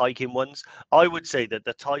and hiking ones. I would say that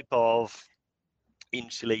the type of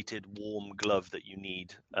insulated warm glove that you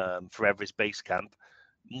need for Everest Base Camp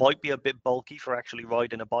might be a bit bulky for actually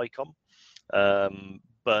riding a bike on.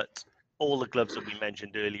 But all the gloves that we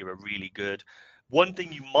mentioned earlier are really good. One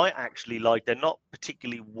thing you might actually like, they're not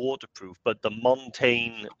particularly waterproof, but the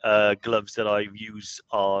Montane gloves that I used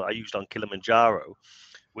on Kilimanjaro,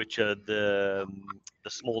 which are the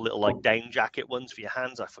small little like down jacket ones for your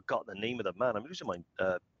hands. I forgot the name of them, man. I'm losing my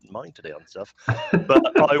mind today on stuff. But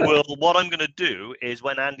what I'm going to do is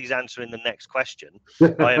when Andy's answering the next question,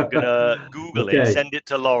 I am going to Google it, send it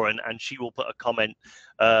to Lauren, and she will put a comment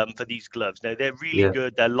for these gloves. Now, they're really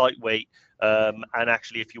good. They're lightweight. And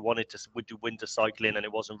actually, if you wanted to do winter cycling and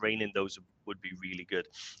it wasn't raining, those would be really good.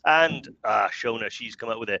 And Shona, she's come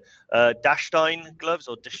up with it. Dachstein gloves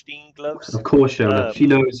or Dachstein gloves. Of course, Shona. She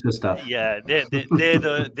knows her stuff. Yeah, they're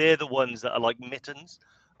the ones that are like mittens.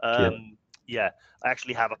 Yeah, I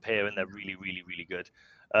actually have a pair and they're really, really, really good.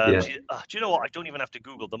 Do you know what? I don't even have to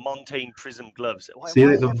Google the Montane Prism gloves. See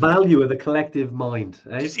the value of the collective mind.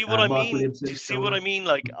 Do you see what I mean? Do you see what I mean?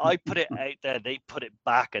 Like I put it out there, they put it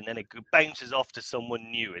back, and then it bounces off to someone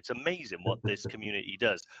new. It's amazing what this community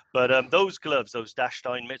does. But those gloves, those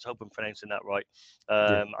Dachstein mitts, I hope I'm pronouncing that right.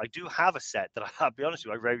 I do have a set that I'll be honest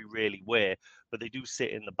with you, I very rarely wear, but they do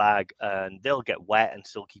sit in the bag and they'll get wet and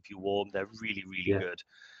still keep you warm. They're really, really good.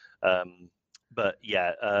 But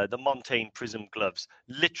yeah, the Montane Prism gloves,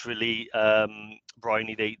 literally,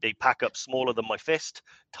 Bryony, they pack up smaller than my fist,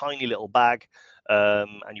 tiny little bag,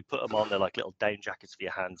 and you put them on. They're like little down jackets for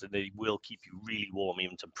your hands, and they will keep you really warm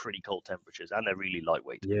even to pretty cold temperatures, and they're really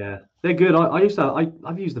lightweight. Yeah, they're good.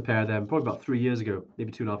 I've used a pair of them probably about 3 years ago,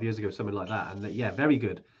 maybe 2.5 years ago, something like that, and yeah, very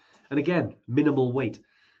good. And again, minimal weight.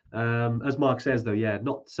 As Mark says though, yeah,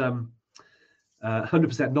 not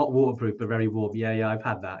 100% not waterproof, but very warm. Yeah, I've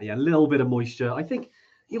had that. Yeah, a little bit of moisture. I think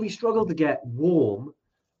we struggle to get warm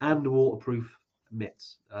and waterproof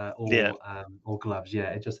mitts or gloves. Yeah,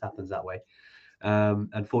 it just happens that way.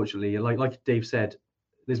 Unfortunately, like Dave said,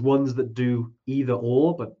 there's ones that do either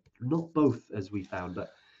or, but not both, as we found.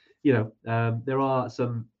 But there are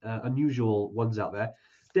some unusual ones out there.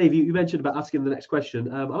 Dave, you mentioned about asking the next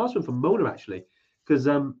question. I'll ask one from Mona actually, because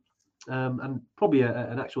and probably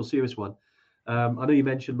an actual serious one. I know you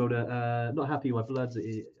mentioned, Mona, not happy with my bloods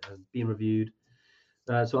being reviewed.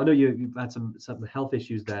 So I know you've had some health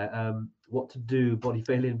issues there. What to do, body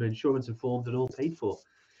failing, but insurance informed and all paid for.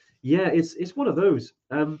 Yeah, it's one of those.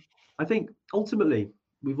 I think ultimately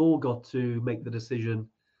we've all got to make the decision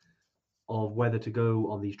of whether to go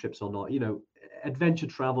on these trips or not. Adventure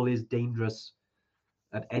travel is dangerous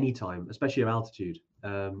at any time, especially at altitude.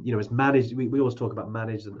 It's managed. We always talk about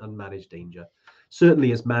managed and unmanaged danger.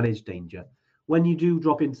 Certainly, it's managed danger. When you do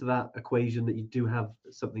drop into that equation that you do have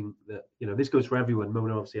something that, this goes for everyone.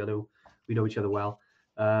 Mona, obviously, I know we know each other well,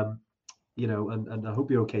 and I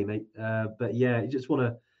hope you're okay, mate. But yeah,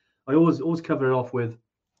 I always cover it off with,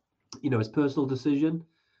 it's personal decision.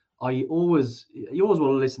 You always want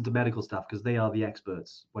to listen to medical staff because they are the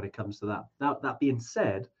experts when it comes to that. That being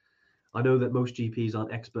said, I know that most GPs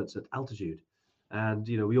aren't experts at altitude. And,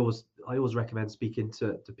 I always recommend speaking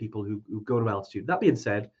to people who go to altitude. That being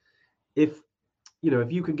said, if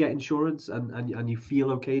you can get insurance and you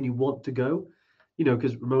feel okay and you want to go, you know,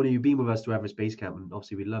 because Ramona, you've been with us to Everest Base Camp, and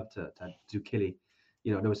obviously we'd love to do Kili.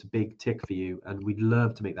 You know, I know it's a big tick for you, and we'd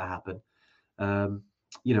love to make that happen.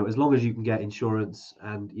 You know, as long as you can get insurance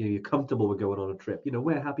and you know you're comfortable with going on a trip, you know,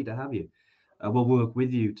 we're happy to have you. We'll work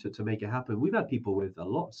with you to make it happen. We've had people with a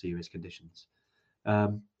lot of serious conditions,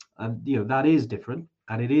 and you know that is different,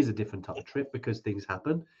 and it is a different type of trip because things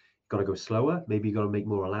happen. You've got to go slower. Maybe you've got to make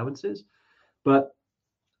more allowances, but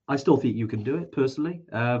I still think you can do it personally.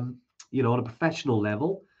 You know, on a professional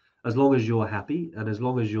level, as long as you're happy and as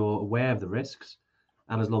long as you're aware of the risks,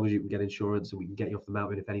 and as long as you can get insurance and we can get you off the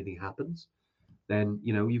mountain if anything happens, then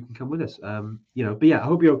you know you can come with us. You know, but yeah, I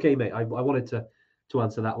hope you're okay, mate. I wanted to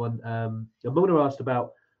answer that one. Mona asked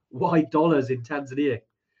about why dollars in Tanzania.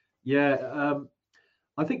 Yeah,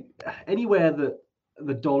 I think anywhere that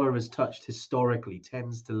the dollar has touched historically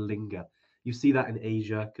tends to linger. You see that in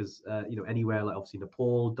Asia because you know anywhere like obviously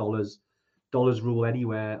Nepal, dollars rule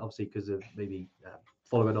anywhere, obviously because of maybe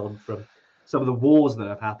following on from some of the wars that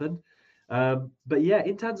have happened. But yeah,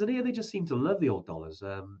 in Tanzania they just seem to love the old dollars.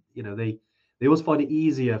 You know they always find it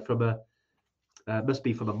easier from a must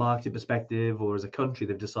be from a marketing perspective or as a country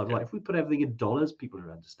they've decided like if we put everything in dollars, people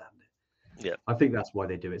will understand it. Yeah, I think that's why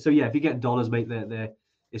they do it. So yeah, if you get dollars, mate,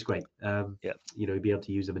 it's great. Yeah. You know, you'll be able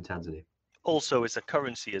to use them in Tanzania. Also, it's a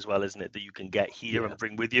currency as well, isn't it, that you can get here and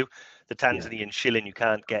bring with you. The Tanzanian shilling you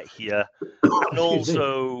can't get here. And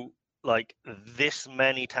also, like this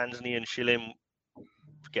many Tanzanian shilling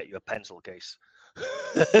get you a pencil case.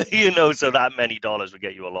 You know, so that many dollars would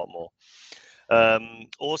get you a lot more.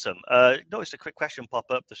 Awesome. Noticed a quick question pop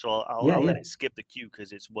up, so I'll let it skip the queue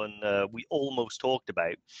because it's one we almost talked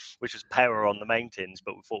about, which is power on the mountains,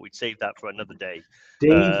 but we thought we'd save that for another day.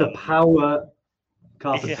 Dave, the power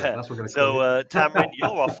carpenter. Yeah. That's what we're going to call it. Tamrin,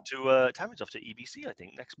 Tamrin's off to EBC, I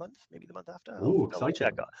think, next month, maybe the month after. Oh,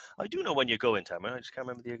 exciting! I do know when you're going, Tamrin. I just can't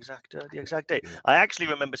remember the exact date. Yeah. I actually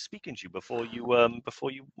remember speaking to you before you when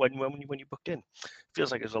you booked in.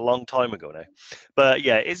 Feels like it was a long time ago now. But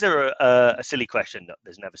yeah, is there a silly question? No,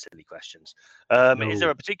 there's never silly questions. No. Is there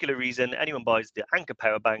a particular reason anyone buys the Anker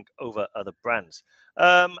power bank over other brands?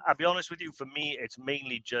 I'll be honest with you, for me, it's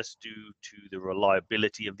mainly just due to the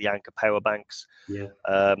reliability of the Anker power banks. Yeah.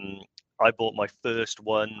 I bought my first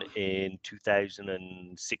one in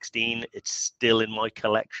 2016. It's still in my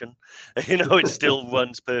collection. You know, it still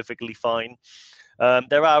runs perfectly fine.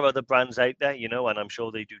 There are other brands out there, you know, and I'm sure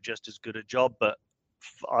they do just as good a job, but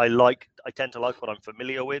I tend to like what I'm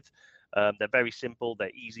familiar with. They're very simple.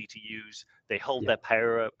 They're easy to use. They hold their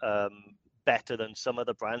power better than some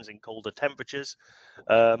other brands in colder temperatures.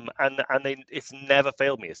 It's never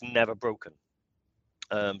failed me. It's never broken.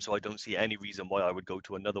 So I don't see any reason why I would go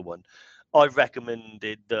to another one. I've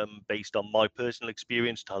recommended them based on my personal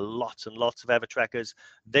experience to lots and lots of Evertrekkers.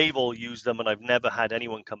 They've all used them, and I've never had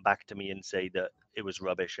anyone come back to me and say that it was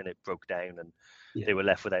rubbish and it broke down and they were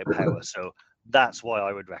left without power. So that's why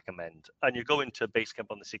I would recommend. And you're going to base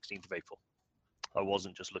camp on the 16th of April. I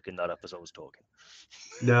wasn't just looking that up as I was talking.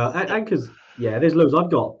 No, Anker's, there's loads.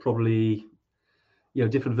 I've got probably, you know,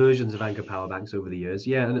 different versions of Anker power banks over the years.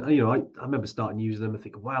 Yeah, and you know, I remember starting using them and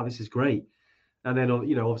thinking, wow, this is great. And then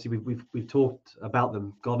you know, obviously we've talked about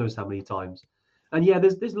them, God knows how many times. And yeah,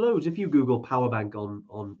 there's loads. If you Google power bank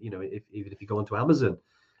on you know, even if you go onto Amazon,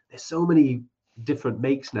 there's so many different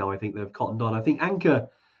makes now. I think they've cottoned on. I think Anker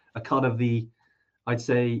are kind of I'd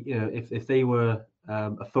say, you know, if they were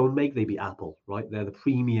a phone make, they'd be Apple, right? They're the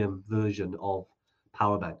premium version of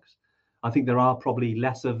power banks. I think there are probably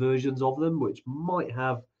lesser versions of them, which might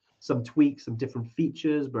have some tweaks, some different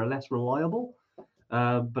features, but are less reliable,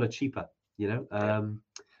 but are cheaper, you know.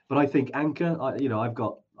 But I think Anker, you know, I've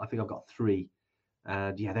got 3,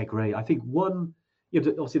 and yeah, they're great. I think one, you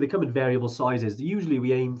know, obviously they come in variable sizes. Usually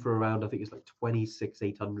we aim for around, I think it's like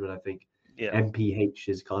 26,800, I think. Yeah. MPH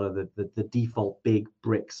is kind of the default big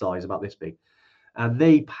brick size, about this big, and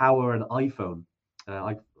they power an iPhone.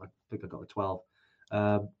 I think I got a 12.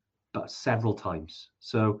 But several times.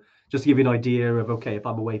 So just to give you an idea of, okay, if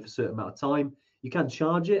I'm away for a certain amount of time, you can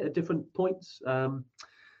charge it at different points,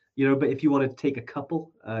 you know, but if you want to take a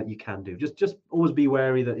couple, you can do. Just always be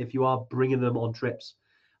wary that if you are bringing them on trips,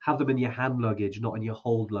 have them in your hand luggage, not in your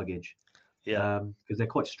hold luggage. Yeah. Because they're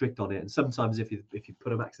quite strict on it. And sometimes if you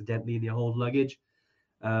put them accidentally in your hold luggage,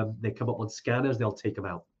 they come up on scanners, they'll take them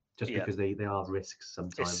out just because they are risks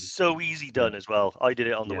sometimes. It's so easy done as well. I did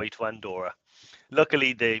it on the way to Andorra.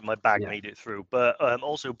 Luckily, my bag made it through. But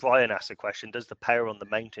also, Brian asked a question: does the power on the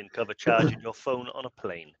mountain cover charging your phone on a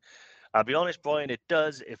plane? I'll be honest, Brian, it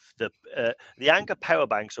does if the Anker power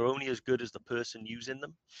banks are only as good as the person using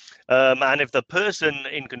them. And if the person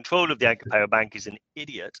in control of the Anker power bank is an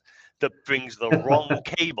idiot that brings the wrong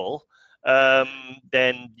cable,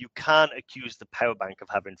 then you can't accuse the power bank of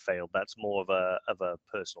having failed. That's more of a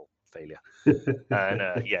personal failure.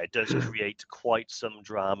 And yeah, it does create quite some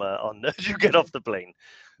drama on as you get off the plane.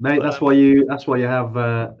 Mate, that's why you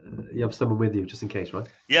have someone with you just in case, right?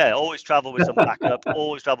 Yeah, always travel with some backup.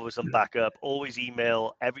 Always travel with some backup. Always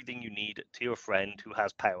email everything you need to your friend who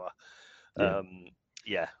has power.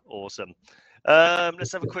 Yeah, awesome.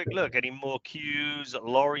 Let's have a quick look. Any more cues?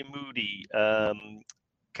 Laurie Moody.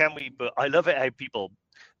 Can we? But I love it how people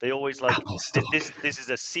they always like this. This is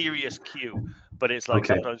a serious cue, but it's like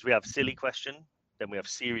sometimes we have silly question, then we have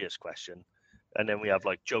serious question, and then we have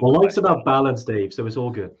like joke. Well, life's about balance, Dave. So it's all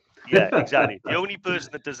good. Yeah, exactly. The only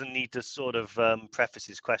person that doesn't need to sort of preface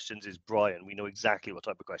his questions is Brian. We know exactly what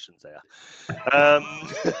type of questions they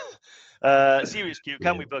are. Serious Q,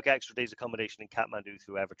 can we book extra days accommodation in Kathmandu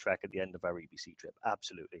through Evertrek at the end of our EBC trip?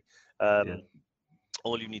 Absolutely.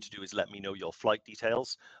 All you need to do is let me know your flight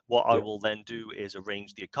details. What I will then do is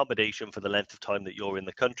arrange the accommodation for the length of time that you're in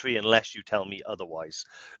the country, unless you tell me otherwise.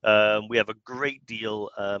 We have a great deal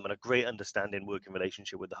and a great understanding working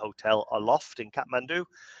relationship with the hotel Aloft in Kathmandu,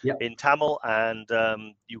 in Tamil, and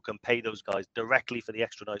you can pay those guys directly for the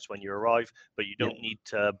extra nights when you arrive, but you don't need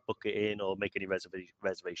to book it in or make any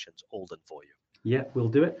reservations. All done for you. Yeah, we'll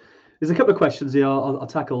do it. There's a couple of questions here. I'll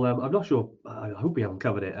tackle. I'm not sure. I hope we haven't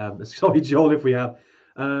covered it. Sorry, Joel, if we have.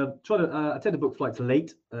 I tend to book flights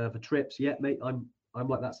late for trips. Yeah, mate, I'm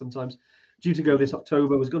like that sometimes. Due to go this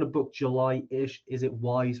October, I was going to book July-ish. Is it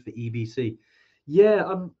wise for EBC? Yeah,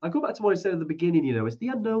 I go back to what I said at the beginning. You know, it's the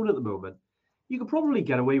unknown at the moment. You could probably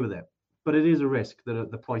get away with it, but it is a risk that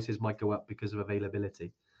the prices might go up because of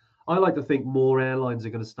availability. I like to think more airlines are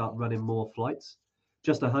going to start running more flights.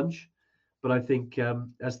 Just a hunch. But I think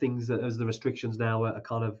as the restrictions now are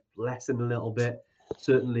kind of lessened a little bit,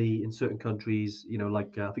 certainly in certain countries, you know,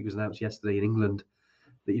 like I think it was announced yesterday in England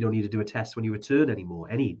that you don't need to do a test when you return anymore,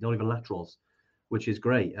 not even laterals, which is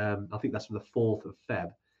great. I think that's from the 4th of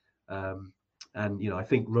Feb. And, you know, I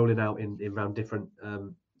think rolling out in around different,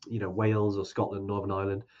 you know, Wales or Scotland, Northern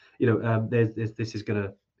Ireland, you know, this is going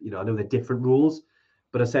to, you know, I know they're different rules,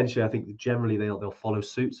 but essentially I think generally they'll follow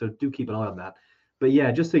suit. So do keep an eye on that. But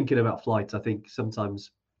yeah, just thinking about flights, I think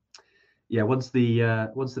sometimes, once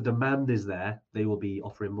the demand is there, they will be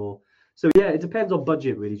offering more. So yeah, it depends on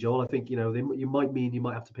budget, really, Joel. I think, you know, you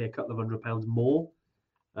might have to pay a couple of £100 more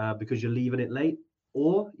because you're leaving it late,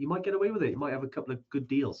 or you might get away with it. You might have a couple of good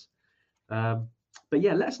deals. But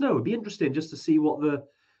yeah, let us know. It'd be interesting just to see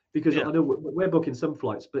because I know we're booking some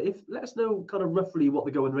flights, but let us know kind of roughly what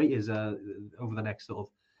the going rate is over the next sort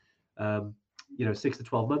of 6 to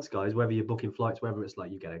 12 months, guys, whether you're booking flights, whether it's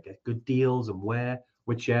like you get good deals and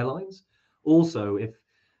which airlines. Also, if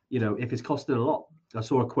it's costing a lot. I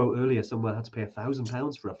saw a quote earlier, someone had to pay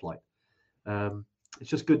 £1,000 for a flight. It's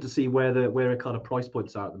just good to see where a kind of price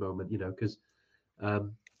points are at the moment, you know, because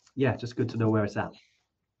just good to know where it's at.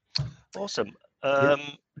 Awesome.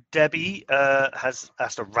 Debbie has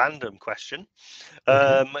asked a random question.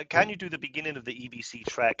 Can you do the beginning of the EBC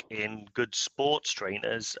trek in good sports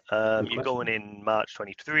trainers? You're going in March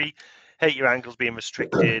 23. Hate your ankles being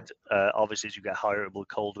restricted. Obviously, as you get higher, it will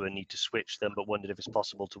colder and need to switch them, but wondered if it's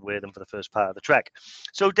possible to wear them for the first part of the trek.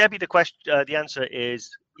 So, Debbie, the answer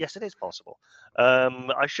is yes, it is possible.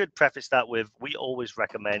 I should preface that with we always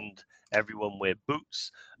recommend everyone wear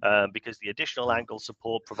boots because the additional ankle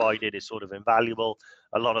support provided is sort of invaluable.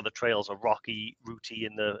 A lot of the trails are rocky, rooty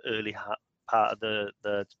in the early part of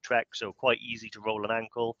the trek, so quite easy to roll an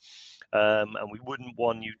ankle, and we wouldn't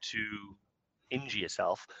want you to injure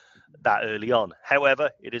yourself that early on. However,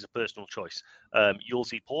 it is a personal choice. You'll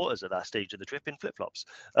see porters at that stage of the trip in flip-flops.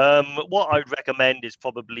 What I'd recommend is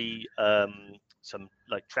probably some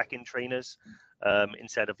like trekking trainers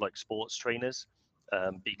instead of like sports trainers,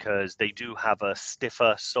 because they do have a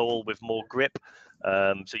stiffer sole with more grip.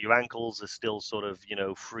 So your ankles are still sort of, you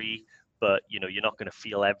know, free, but you know, you're not going to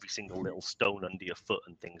feel every single little stone under your foot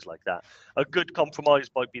and things like that. A good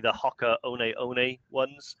compromise might be the Hoka One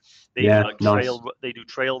ones. They do like they do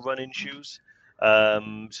trail running shoes.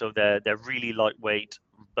 So they're really lightweight,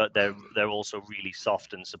 but they're also really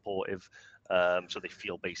soft and supportive. So they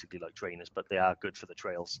feel basically like trainers, but they are good for the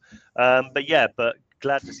trails. But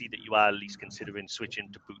glad to see that you are at least considering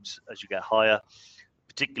switching to boots as you get higher,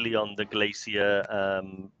 particularly on the glacier.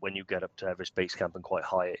 When you get up to Everest Base Camp and quite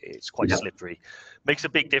high, it's quite slippery. Makes a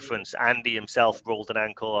big difference. Andy himself rolled an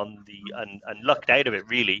ankle on and lucked out of it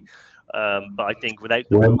really. But I think without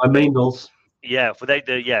my main goals.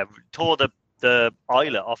 Tore the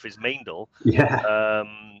eyelet off his main doll.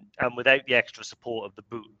 And without the extra support of the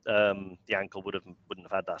boot, the ankle wouldn't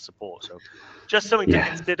have had that support. So just something to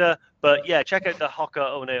consider. But yeah, check out the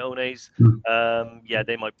Hoka Ones. Yeah,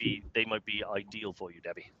 they might be ideal for you,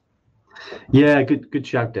 Debbie. Yeah, good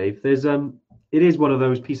shout, Dave. There's it is one of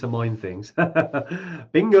those peace of mind things.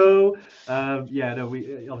 Bingo. Yeah, no,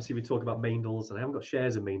 we obviously talk about Maindels, and I haven't got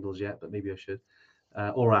shares in Maindels yet, but maybe I should.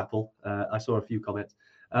 Or Apple. I saw a few comments.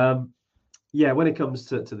 Yeah, when it comes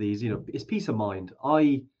to these, it's peace of mind.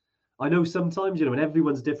 I know sometimes, and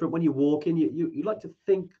everyone's different. When you walk in, you like to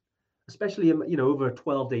think, especially over a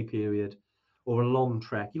 12-day period or a long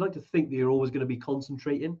trek, you like to think that you're always going to be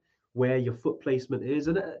concentrating where your foot placement is,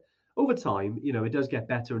 and over time, it does get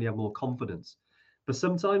better and you have more confidence. But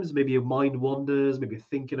sometimes maybe your mind wanders, maybe you're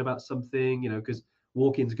thinking about something, because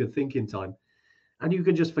walking's good thinking time, and you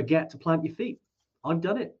can just forget to plant your feet. I've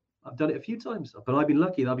done it a few times, but I've been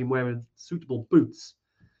lucky that I've been wearing suitable boots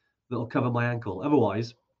that'll cover my ankle.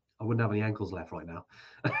 Otherwise, I wouldn't have any ankles left right now.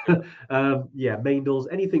 Yeah, Maindels,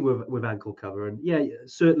 anything with ankle cover. And yeah,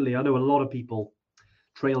 certainly, I know a lot of people,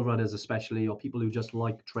 trail runners especially, or people who just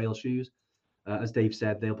like trail shoes. As Dave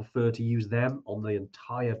said, they'll prefer to use them on the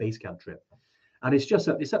entire base camp trip. And it's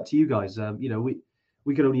up to you guys.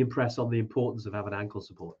 We can only impress on the importance of having ankle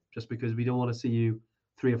support, just because we don't want to see you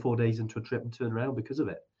 3 or 4 days into a trip and turn around because of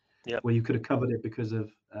it. Yeah. Where you could have covered it because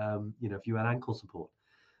of if you had ankle support.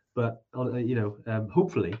 But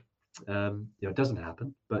hopefully, it doesn't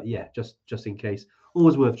happen. But yeah, just in case,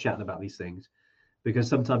 always worth chatting about these things, because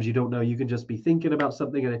sometimes you don't know. You can just be thinking about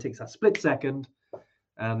something and it takes a split second,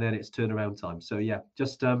 and then it's turnaround time. So yeah,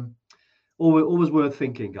 just always worth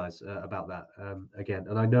thinking, guys, about that. Again,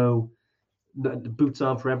 and I know the boots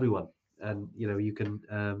aren't for everyone, and you can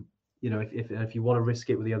if you want to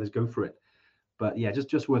risk it with the others, go for it. But yeah,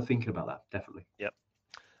 just worth thinking about that, definitely. Yep.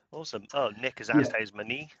 Awesome. Oh, Nick has asked how's my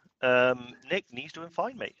knee. Nick, knee's doing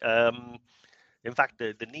fine, mate. In fact,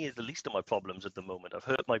 the knee is the least of my problems at the moment. I've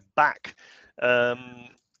hurt my back.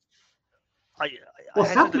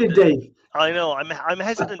 What's happening, Dave? I know. I'm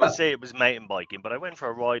hesitant to say it was mountain biking, but I went for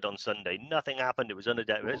a ride on Sunday. Nothing happened. It was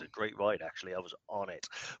it was a great ride, actually. I was on it.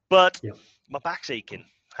 But my back's aching.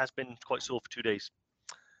 Has been quite sore for 2 days.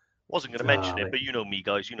 Wasn't going to mention it, but you know me,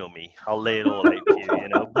 guys. You know me. I'll lay it all out for you,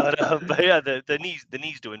 But yeah, the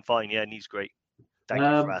knee's doing fine. Yeah, knee's great. Thank you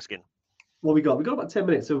for asking. Well, we got about 10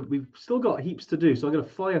 minutes, so we've still got heaps to do. So I'm going to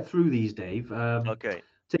fire through these, Dave. Okay.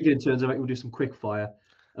 Take it in turns. I think we'll do some quick fire.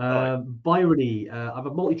 Byrony, I have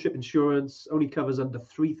a multi-trip insurance, only covers under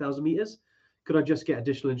 3,000 meters. Could I just get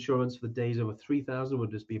additional insurance for the days over 3,000? Would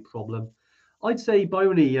this be a problem? I'd say,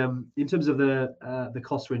 Byrony, in terms of the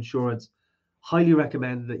cost for insurance, highly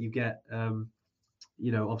recommend that you get,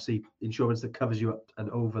 obviously insurance that covers you up and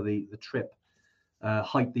over the trip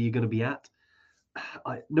height that you're going to be at.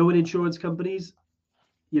 Knowing insurance companies,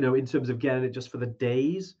 in terms of getting it just for the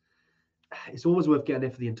days, it's always worth getting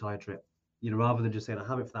it for the entire trip, rather than just saying, I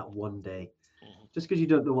have it for that one day, just because you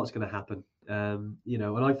don't know what's going to happen. And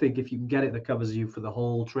I think if you can get it that covers you for the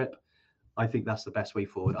whole trip, I think that's the best way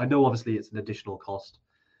forward. I know obviously it's an additional cost.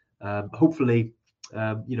 Hopefully,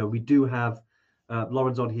 we do have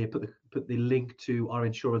Lauren's on here, put the link to our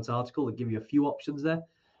insurance article and give you a few options there.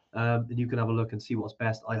 And you can have a look and see what's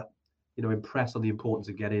best. I impress on the importance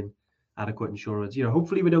of getting adequate insurance.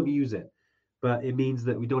 Hopefully we don't use it, but it means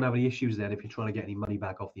that we don't have any issues then if you're trying to get any money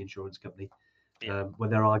back off the insurance company. When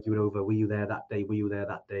they're arguing over, were you there that day? Were you there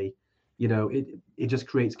that day? It just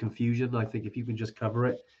creates confusion. I think if you can just cover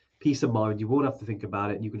it, peace of mind, you won't have to think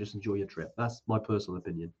about it, and you can just enjoy your trip. That's my personal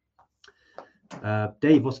opinion.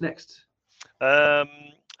 Dave, what's next?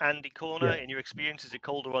 Andy Corner, in your experience, is it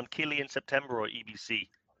colder on Killy in September or EBC?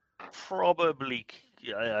 Probably,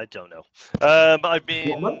 I don't know. I've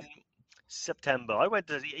been September. I went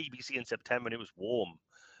to the EBC in September and it was warm.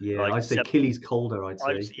 Yeah, I'd say Killy's colder. I'd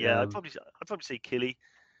say. I'd probably say Killy.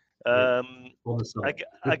 On the summit.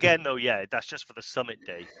 Again, though, that's just for the summit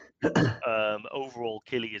day. Overall,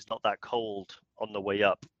 Killy is not that cold on the way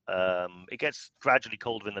up. It gets gradually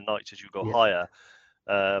colder in the nights as you go higher.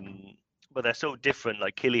 But they're so different.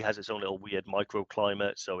 Like Killy has its own little weird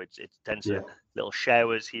microclimate, so it tends to little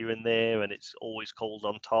showers here and there, and it's always cold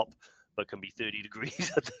on top, but can be 30 degrees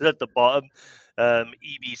at the bottom.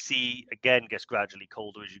 EBC again gets gradually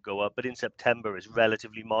colder as you go up, but in September is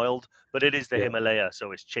relatively mild. But it is the Himalaya,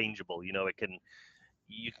 so it's changeable. You can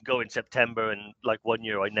go in September, and like 1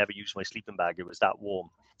 year I never used my sleeping bag. It was that warm,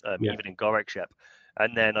 even in Gorakshep.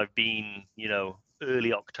 And then I've been,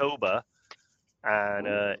 early October. And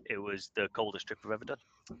it was the coldest trip I've ever done.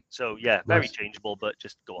 So very changeable, but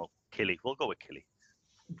just go on Killy. We'll go with Killy.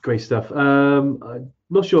 Great stuff. I'm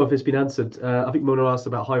not sure if it's been answered. I think Mona asked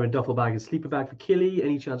about hiring duffel bag and sleeper bag for Killy.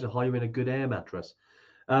 Any chance of hiring a good air mattress?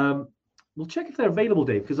 We'll check if they're available,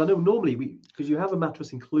 Dave, because I know normally because you have a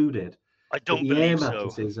mattress included, I but don't the air believe so.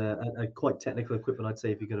 mattresses are quite technical equipment, I'd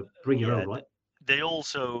say, if you're going to bring your own, right?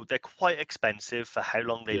 They're quite expensive for how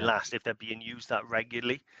long they last if they're being used that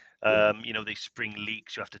regularly. They spring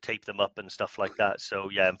leaks, you have to tape them up and stuff like that. So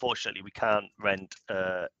yeah, unfortunately we can't rent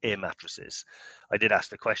air mattresses. I did ask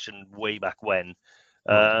the question way back when.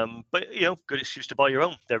 But good excuse to buy your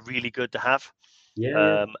own. They're really good to have.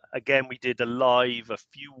 Again, we did a live a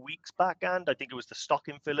few weeks back, and I think it was the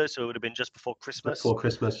stocking filler, so it would have been just before Christmas. Before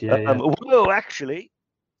Christmas, Actually,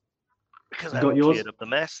 because I cleared up the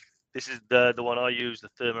mess. This is the one I use, the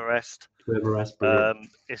Thermarest.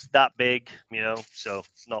 It's that big, so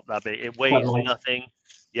it's not that big. It weighs nothing.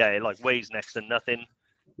 Yeah, it weighs next to nothing.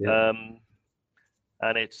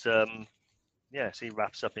 And it's see,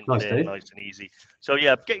 wraps up into there nice and easy. So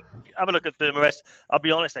yeah, have a look at Thermarest. I'll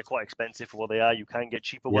be honest, they're quite expensive for what they are. You can get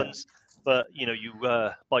cheaper ones, but you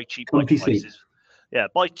buy cheap, buy twice.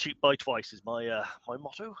 Buy cheap, buy twice is my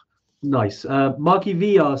motto. Nice. Marky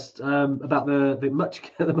V asked about the much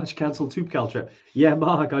cancelled Toubkal trip. Yeah,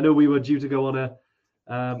 Mark, I know we were due to go on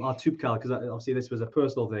our Toubkal because obviously this was a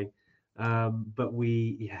personal thing, but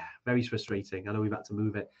very frustrating. I know we've had to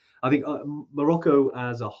move it. I think Morocco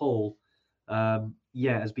as a whole,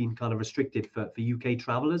 has been kind of restricted for UK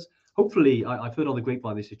travellers. Hopefully, I've heard on the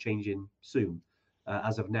grapevine this is changing soon,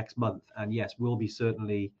 as of next month. And yes, we'll be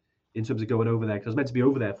certainly in terms of going over there because I was meant to be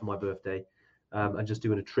over there for my birthday, and just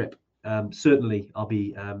doing a trip. Certainly, I'll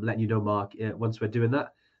be letting you know, Mark, once we're doing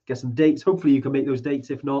that. Get some dates. Hopefully, you can make those dates.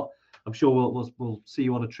 If not, I'm sure we'll see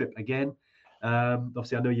you on a trip again.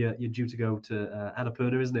 Obviously, I know you're due to go to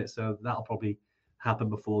Annapurna, isn't it? So that'll probably happen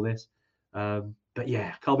before this. But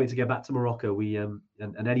yeah, can't wait to get back to Morocco. We and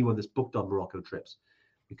anyone that's booked on Morocco trips,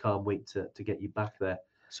 we can't wait to get you back there.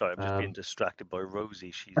 Sorry, I'm just being distracted by Rosie.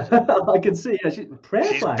 She's I can see. Yeah, she's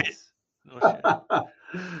prayer flags.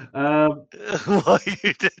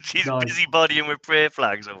 She's busybodying with prayer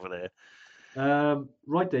flags over there.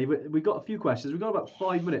 Right, Dave. We've got a few questions. We've got about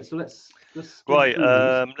 5 minutes, so let's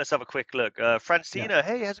let's have a quick look. Francina,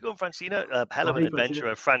 hey, how's it going, Francina? Hell of an adventure,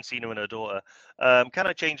 Francina and her daughter. Can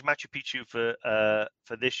I change Machu Picchu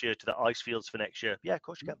for this year to the ice fields for next year? Yeah, of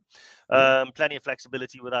course you can. Plenty of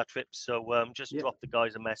flexibility with our trips, so just drop the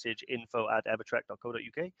guys a message,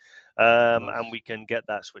 info@evertrek.co.uk, and we can get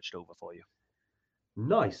that switched over for you.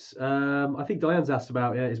 Nice. I think Diane's asked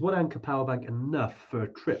about is one anchor power bank enough for a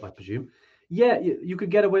trip, I presume? Yeah, you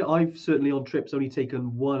could get away. I've certainly on trips only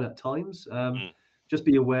taken one at times. Just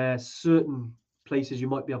be aware, certain places you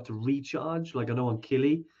might be able to recharge. Like I know on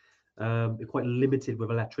Killy, they're quite limited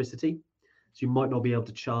with electricity, so you might not be able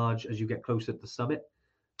to charge as you get closer to the summit.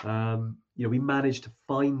 We managed to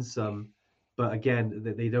find some, but again,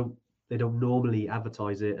 they don't normally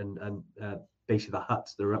advertise it, and basically the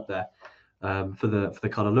huts that are up there for the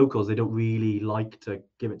kind of locals, they don't really like to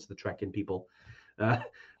give it to the trekking people.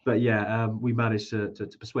 But yeah, we managed to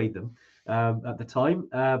persuade them at the time.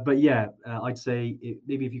 But yeah, I'd say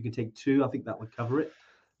maybe if you could take two, I think that would cover it.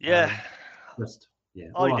 Yeah.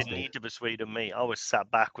 I didn't need to persuade them, me. I was sat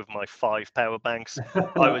back with my 5 power banks.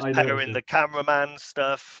 I was powering the cameraman's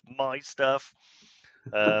stuff, my stuff.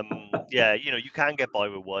 You can get by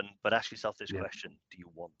with one, but ask yourself this question: do you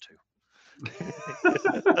want to?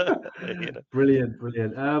 Brilliant.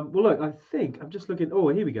 Well, look, I think I'm just looking. Oh,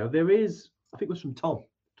 here we go. There is. I think it was from Tom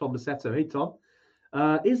Massetto. Hey, Tom.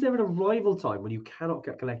 Is there an arrival time when you cannot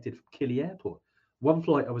get collected from Killy Airport? One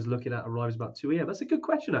flight I was looking at arrives about 2 a.m. That's a good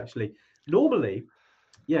question, actually. Normally,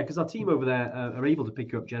 because our team over there are able to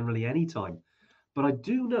pick you up generally any time. But I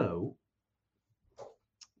do know,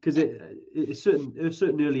 because it's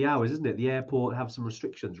certain early hours, isn't it? The airport have some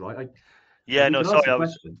restrictions, right? Sorry, I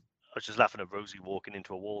was just laughing at Rosie walking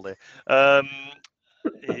into a wall there.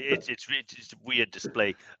 It's a weird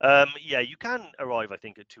display. You can arrive, I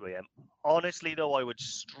think, at 2 a.m. Honestly, though, I would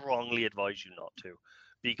strongly advise you not to,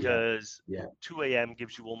 because 2 a.m.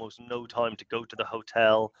 gives you almost no time to go to the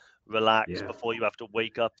hotel, relax before you have to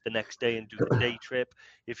wake up the next day and do the day trip.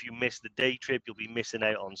 If you miss the day trip, you'll be missing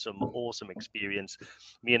out on some awesome experience.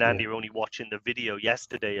 Me and Andy were only watching the video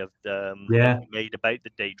yesterday of that we made about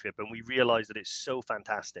the day trip, and we realized that it's so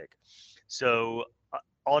fantastic. So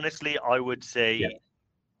honestly, I would say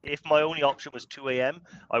if my only option was 2 a.m.,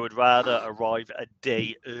 I would rather arrive a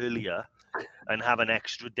day earlier and have an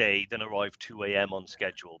extra day than arrive 2 a.m. on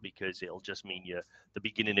schedule, because it'll just mean the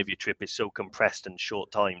beginning of your trip is so compressed and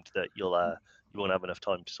short-timed that you won't have enough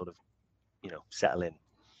time to sort of, settle in.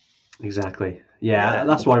 Exactly. Yeah,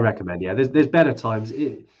 that's what I recommend. Yeah, there's better times.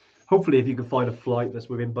 Hopefully, if you can find a flight that's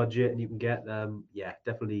within budget and you can get, yeah,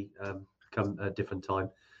 definitely come a different time.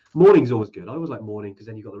 Morning's always good. I always like morning because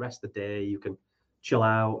then you've got the rest of the day. You can chill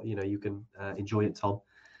out. You can enjoy it, Tom.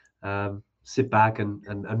 Sit back and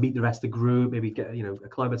meet the rest of the group. Maybe get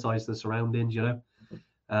acclimatize to the surroundings.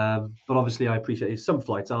 But obviously, I appreciate some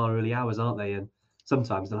flights are early hours, aren't they? And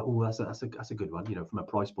sometimes they're like, oh, that's a good one. From a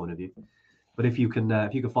price point of view. But if you can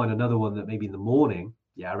find another one that maybe in the morning,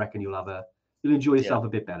 yeah, I reckon you'll enjoy yourself a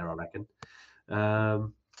bit better. I reckon.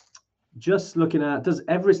 Just looking at, does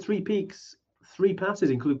Everest Three Peaks 3 passes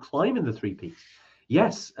include climbing the 3 peaks?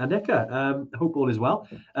 Yes, Aneka. Hope all is well.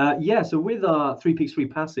 Yeah, so with our 3 peaks 3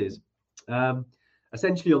 passes,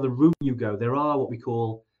 essentially on the route you go, there are what we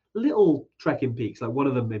call little trekking peaks. Like one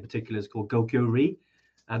of them in particular is called Gokyo-ri,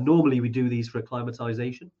 and normally we do these for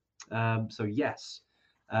acclimatization. So yes.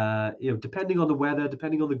 Depending on the weather,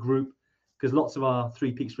 depending on the group, because lots of our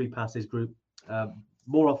 3 peaks 3 passes group,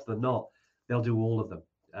 more often than not, they'll do all of them.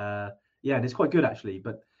 Yeah, and it's quite good actually.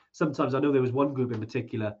 But sometimes I know there was one group in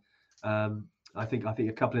particular. I think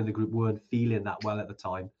a couple in the group weren't feeling that well at the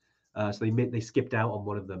time, so they skipped out on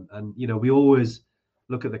one of them. And we always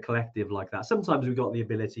look at the collective like that. Sometimes we've got the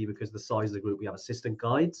ability because of the size of the group, we have assistant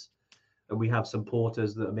guides, and we have some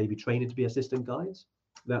porters that are maybe training to be assistant guides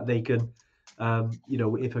that they can.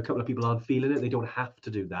 If a couple of people aren't feeling it, they don't have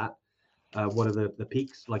to do that. One of the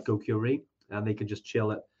peaks like Gokyo-ri, and they can just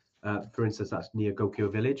chill at, for instance, that's near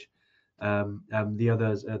Gokyo Village. The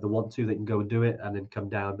others, the want to, they can go and do it and then come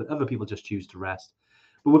down. But other people just choose to rest.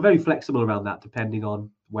 But we're very flexible around that, depending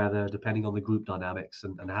on weather, depending on the group dynamics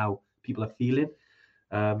and how people are feeling.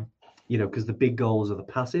 Because the big goals are the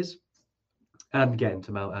passes and getting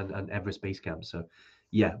to Mount and Everest Base Camp. So,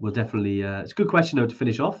 yeah, we'll definitely. It's a good question though to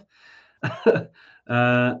finish off.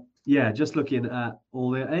 Yeah, just looking at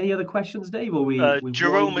all the. Any other questions, Dave? Or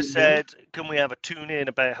Jerome has said, "Can we have a tune in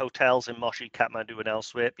about hotels in Moshi, Kathmandu, and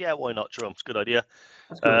elsewhere?" Yeah, why not, Jerome? It's a good idea.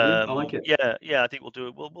 That's a good idea. I like it. Yeah, I think we'll do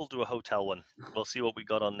it. We'll do a hotel one. We'll see what we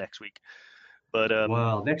got on next week. But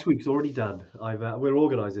wow, next week's already done. We're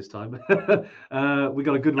organised this time. We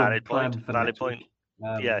got a good one planned for next week.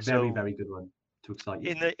 Yeah, very good one. To excite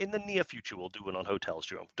you. In the near future, we'll do one on hotels,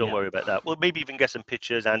 Jerome. Don't worry about that. We'll maybe even get some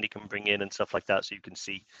pictures Andy can bring in and stuff like that, so you can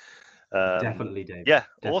see. Definitely, Dave. Yeah,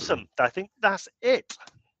 definitely. Awesome. I think that's it.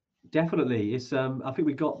 Definitely, it's. I think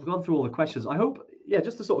we've gone through all the questions. I hope,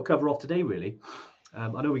 just to sort of cover off today, really. I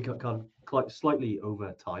know we gone quite slightly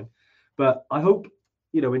over time, but I hope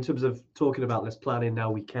in terms of talking about this planning now,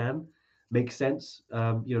 we can make sense.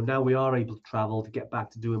 Now we are able to travel, to get back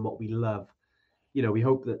to doing what we love. We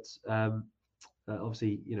hope that.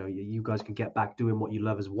 Obviously, you guys can get back doing what you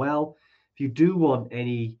love as well. If you do want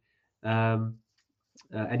any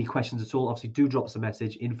questions at all, obviously do drop us a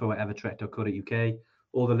message, info@evertrek.co.uk,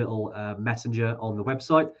 or the little messenger on the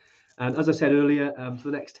website. And as I said earlier,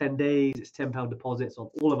 for the next 10 days, it's £10 deposits on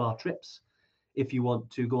all of our trips if you want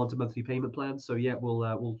to go on to monthly payment plans. So yeah,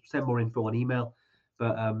 we'll send more info on email,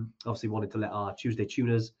 but obviously wanted to let our Tuesday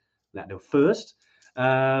tuners know first.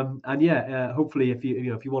 And yeah, hopefully if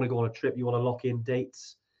you want to go on a trip, you want to lock in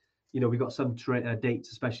dates. We've got some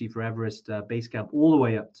dates, especially for Everest Base Camp, all the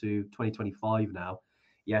way up to 2025 now.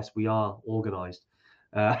 Yes, we are organised.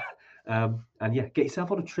 And yeah, get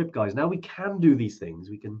yourself on a trip, guys. Now we can do these things.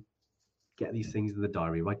 We can get these things in the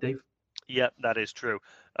diary, right, Dave? Yeah, that is true.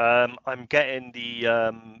 I'm getting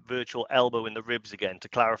the virtual elbow in the ribs again to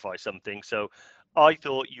clarify something. So I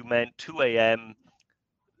thought you meant 2 a.m.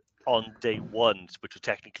 on day 1, which would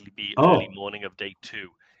technically be early morning of day 2.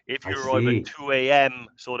 If you arrive at 2 a.m.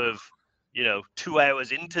 sort of, 2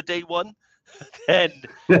 hours into day 1, then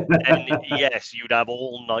yes, you'd have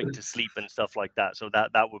all night to sleep and stuff like that. So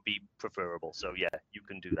that would be preferable. So yeah, you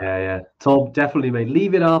can do that. Yeah. Tom, definitely, mate.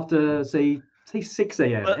 Leave it after, say 6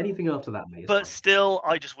 a.m. Anything after that, mate. But still,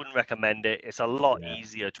 I just wouldn't recommend it. It's a lot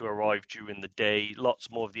easier to arrive during the day. Lots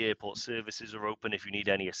more of the airport services are open if you need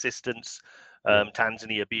any assistance.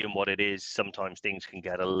 Tanzania being what it is, sometimes things can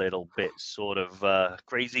get a little bit sort of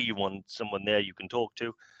crazy. You want someone there you can talk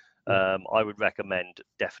to. I would recommend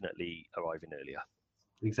definitely arriving earlier.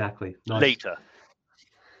 Exactly. Nice. Later.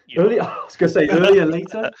 Earlier, I was going to say earlier,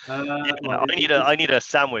 later. I need a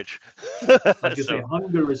sandwich. I was going to say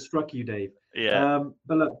hunger has struck you, Dave. Yeah.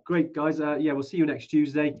 But look, great guys. We'll see you next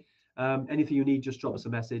Tuesday. Anything you need, just drop us a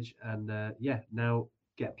message. And now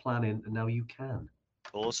get planning, and now you can.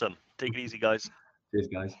 Awesome. Take it easy, guys. Cheers,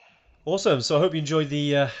 guys. Awesome. So I hope you enjoyed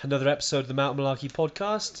the another episode of the Mountain Malarkey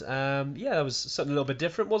podcast. That was something a little bit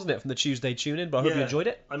different, wasn't it, from the Tuesday tune-in? But I hope you enjoyed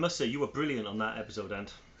it. I must say, you were brilliant on that episode,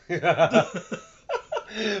 Ant.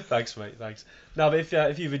 Thanks, mate. Thanks. Now,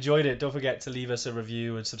 if you've enjoyed it, don't forget to leave us a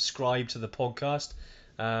review and subscribe to the podcast.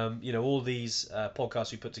 All these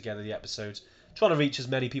podcasts we put together, the episodes, trying to reach as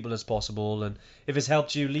many people as possible. And if it's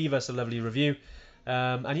helped you, leave us a lovely review.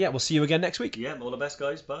 And yeah, we'll see you again next week. Yeah, all the best,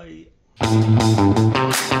 guys. Bye.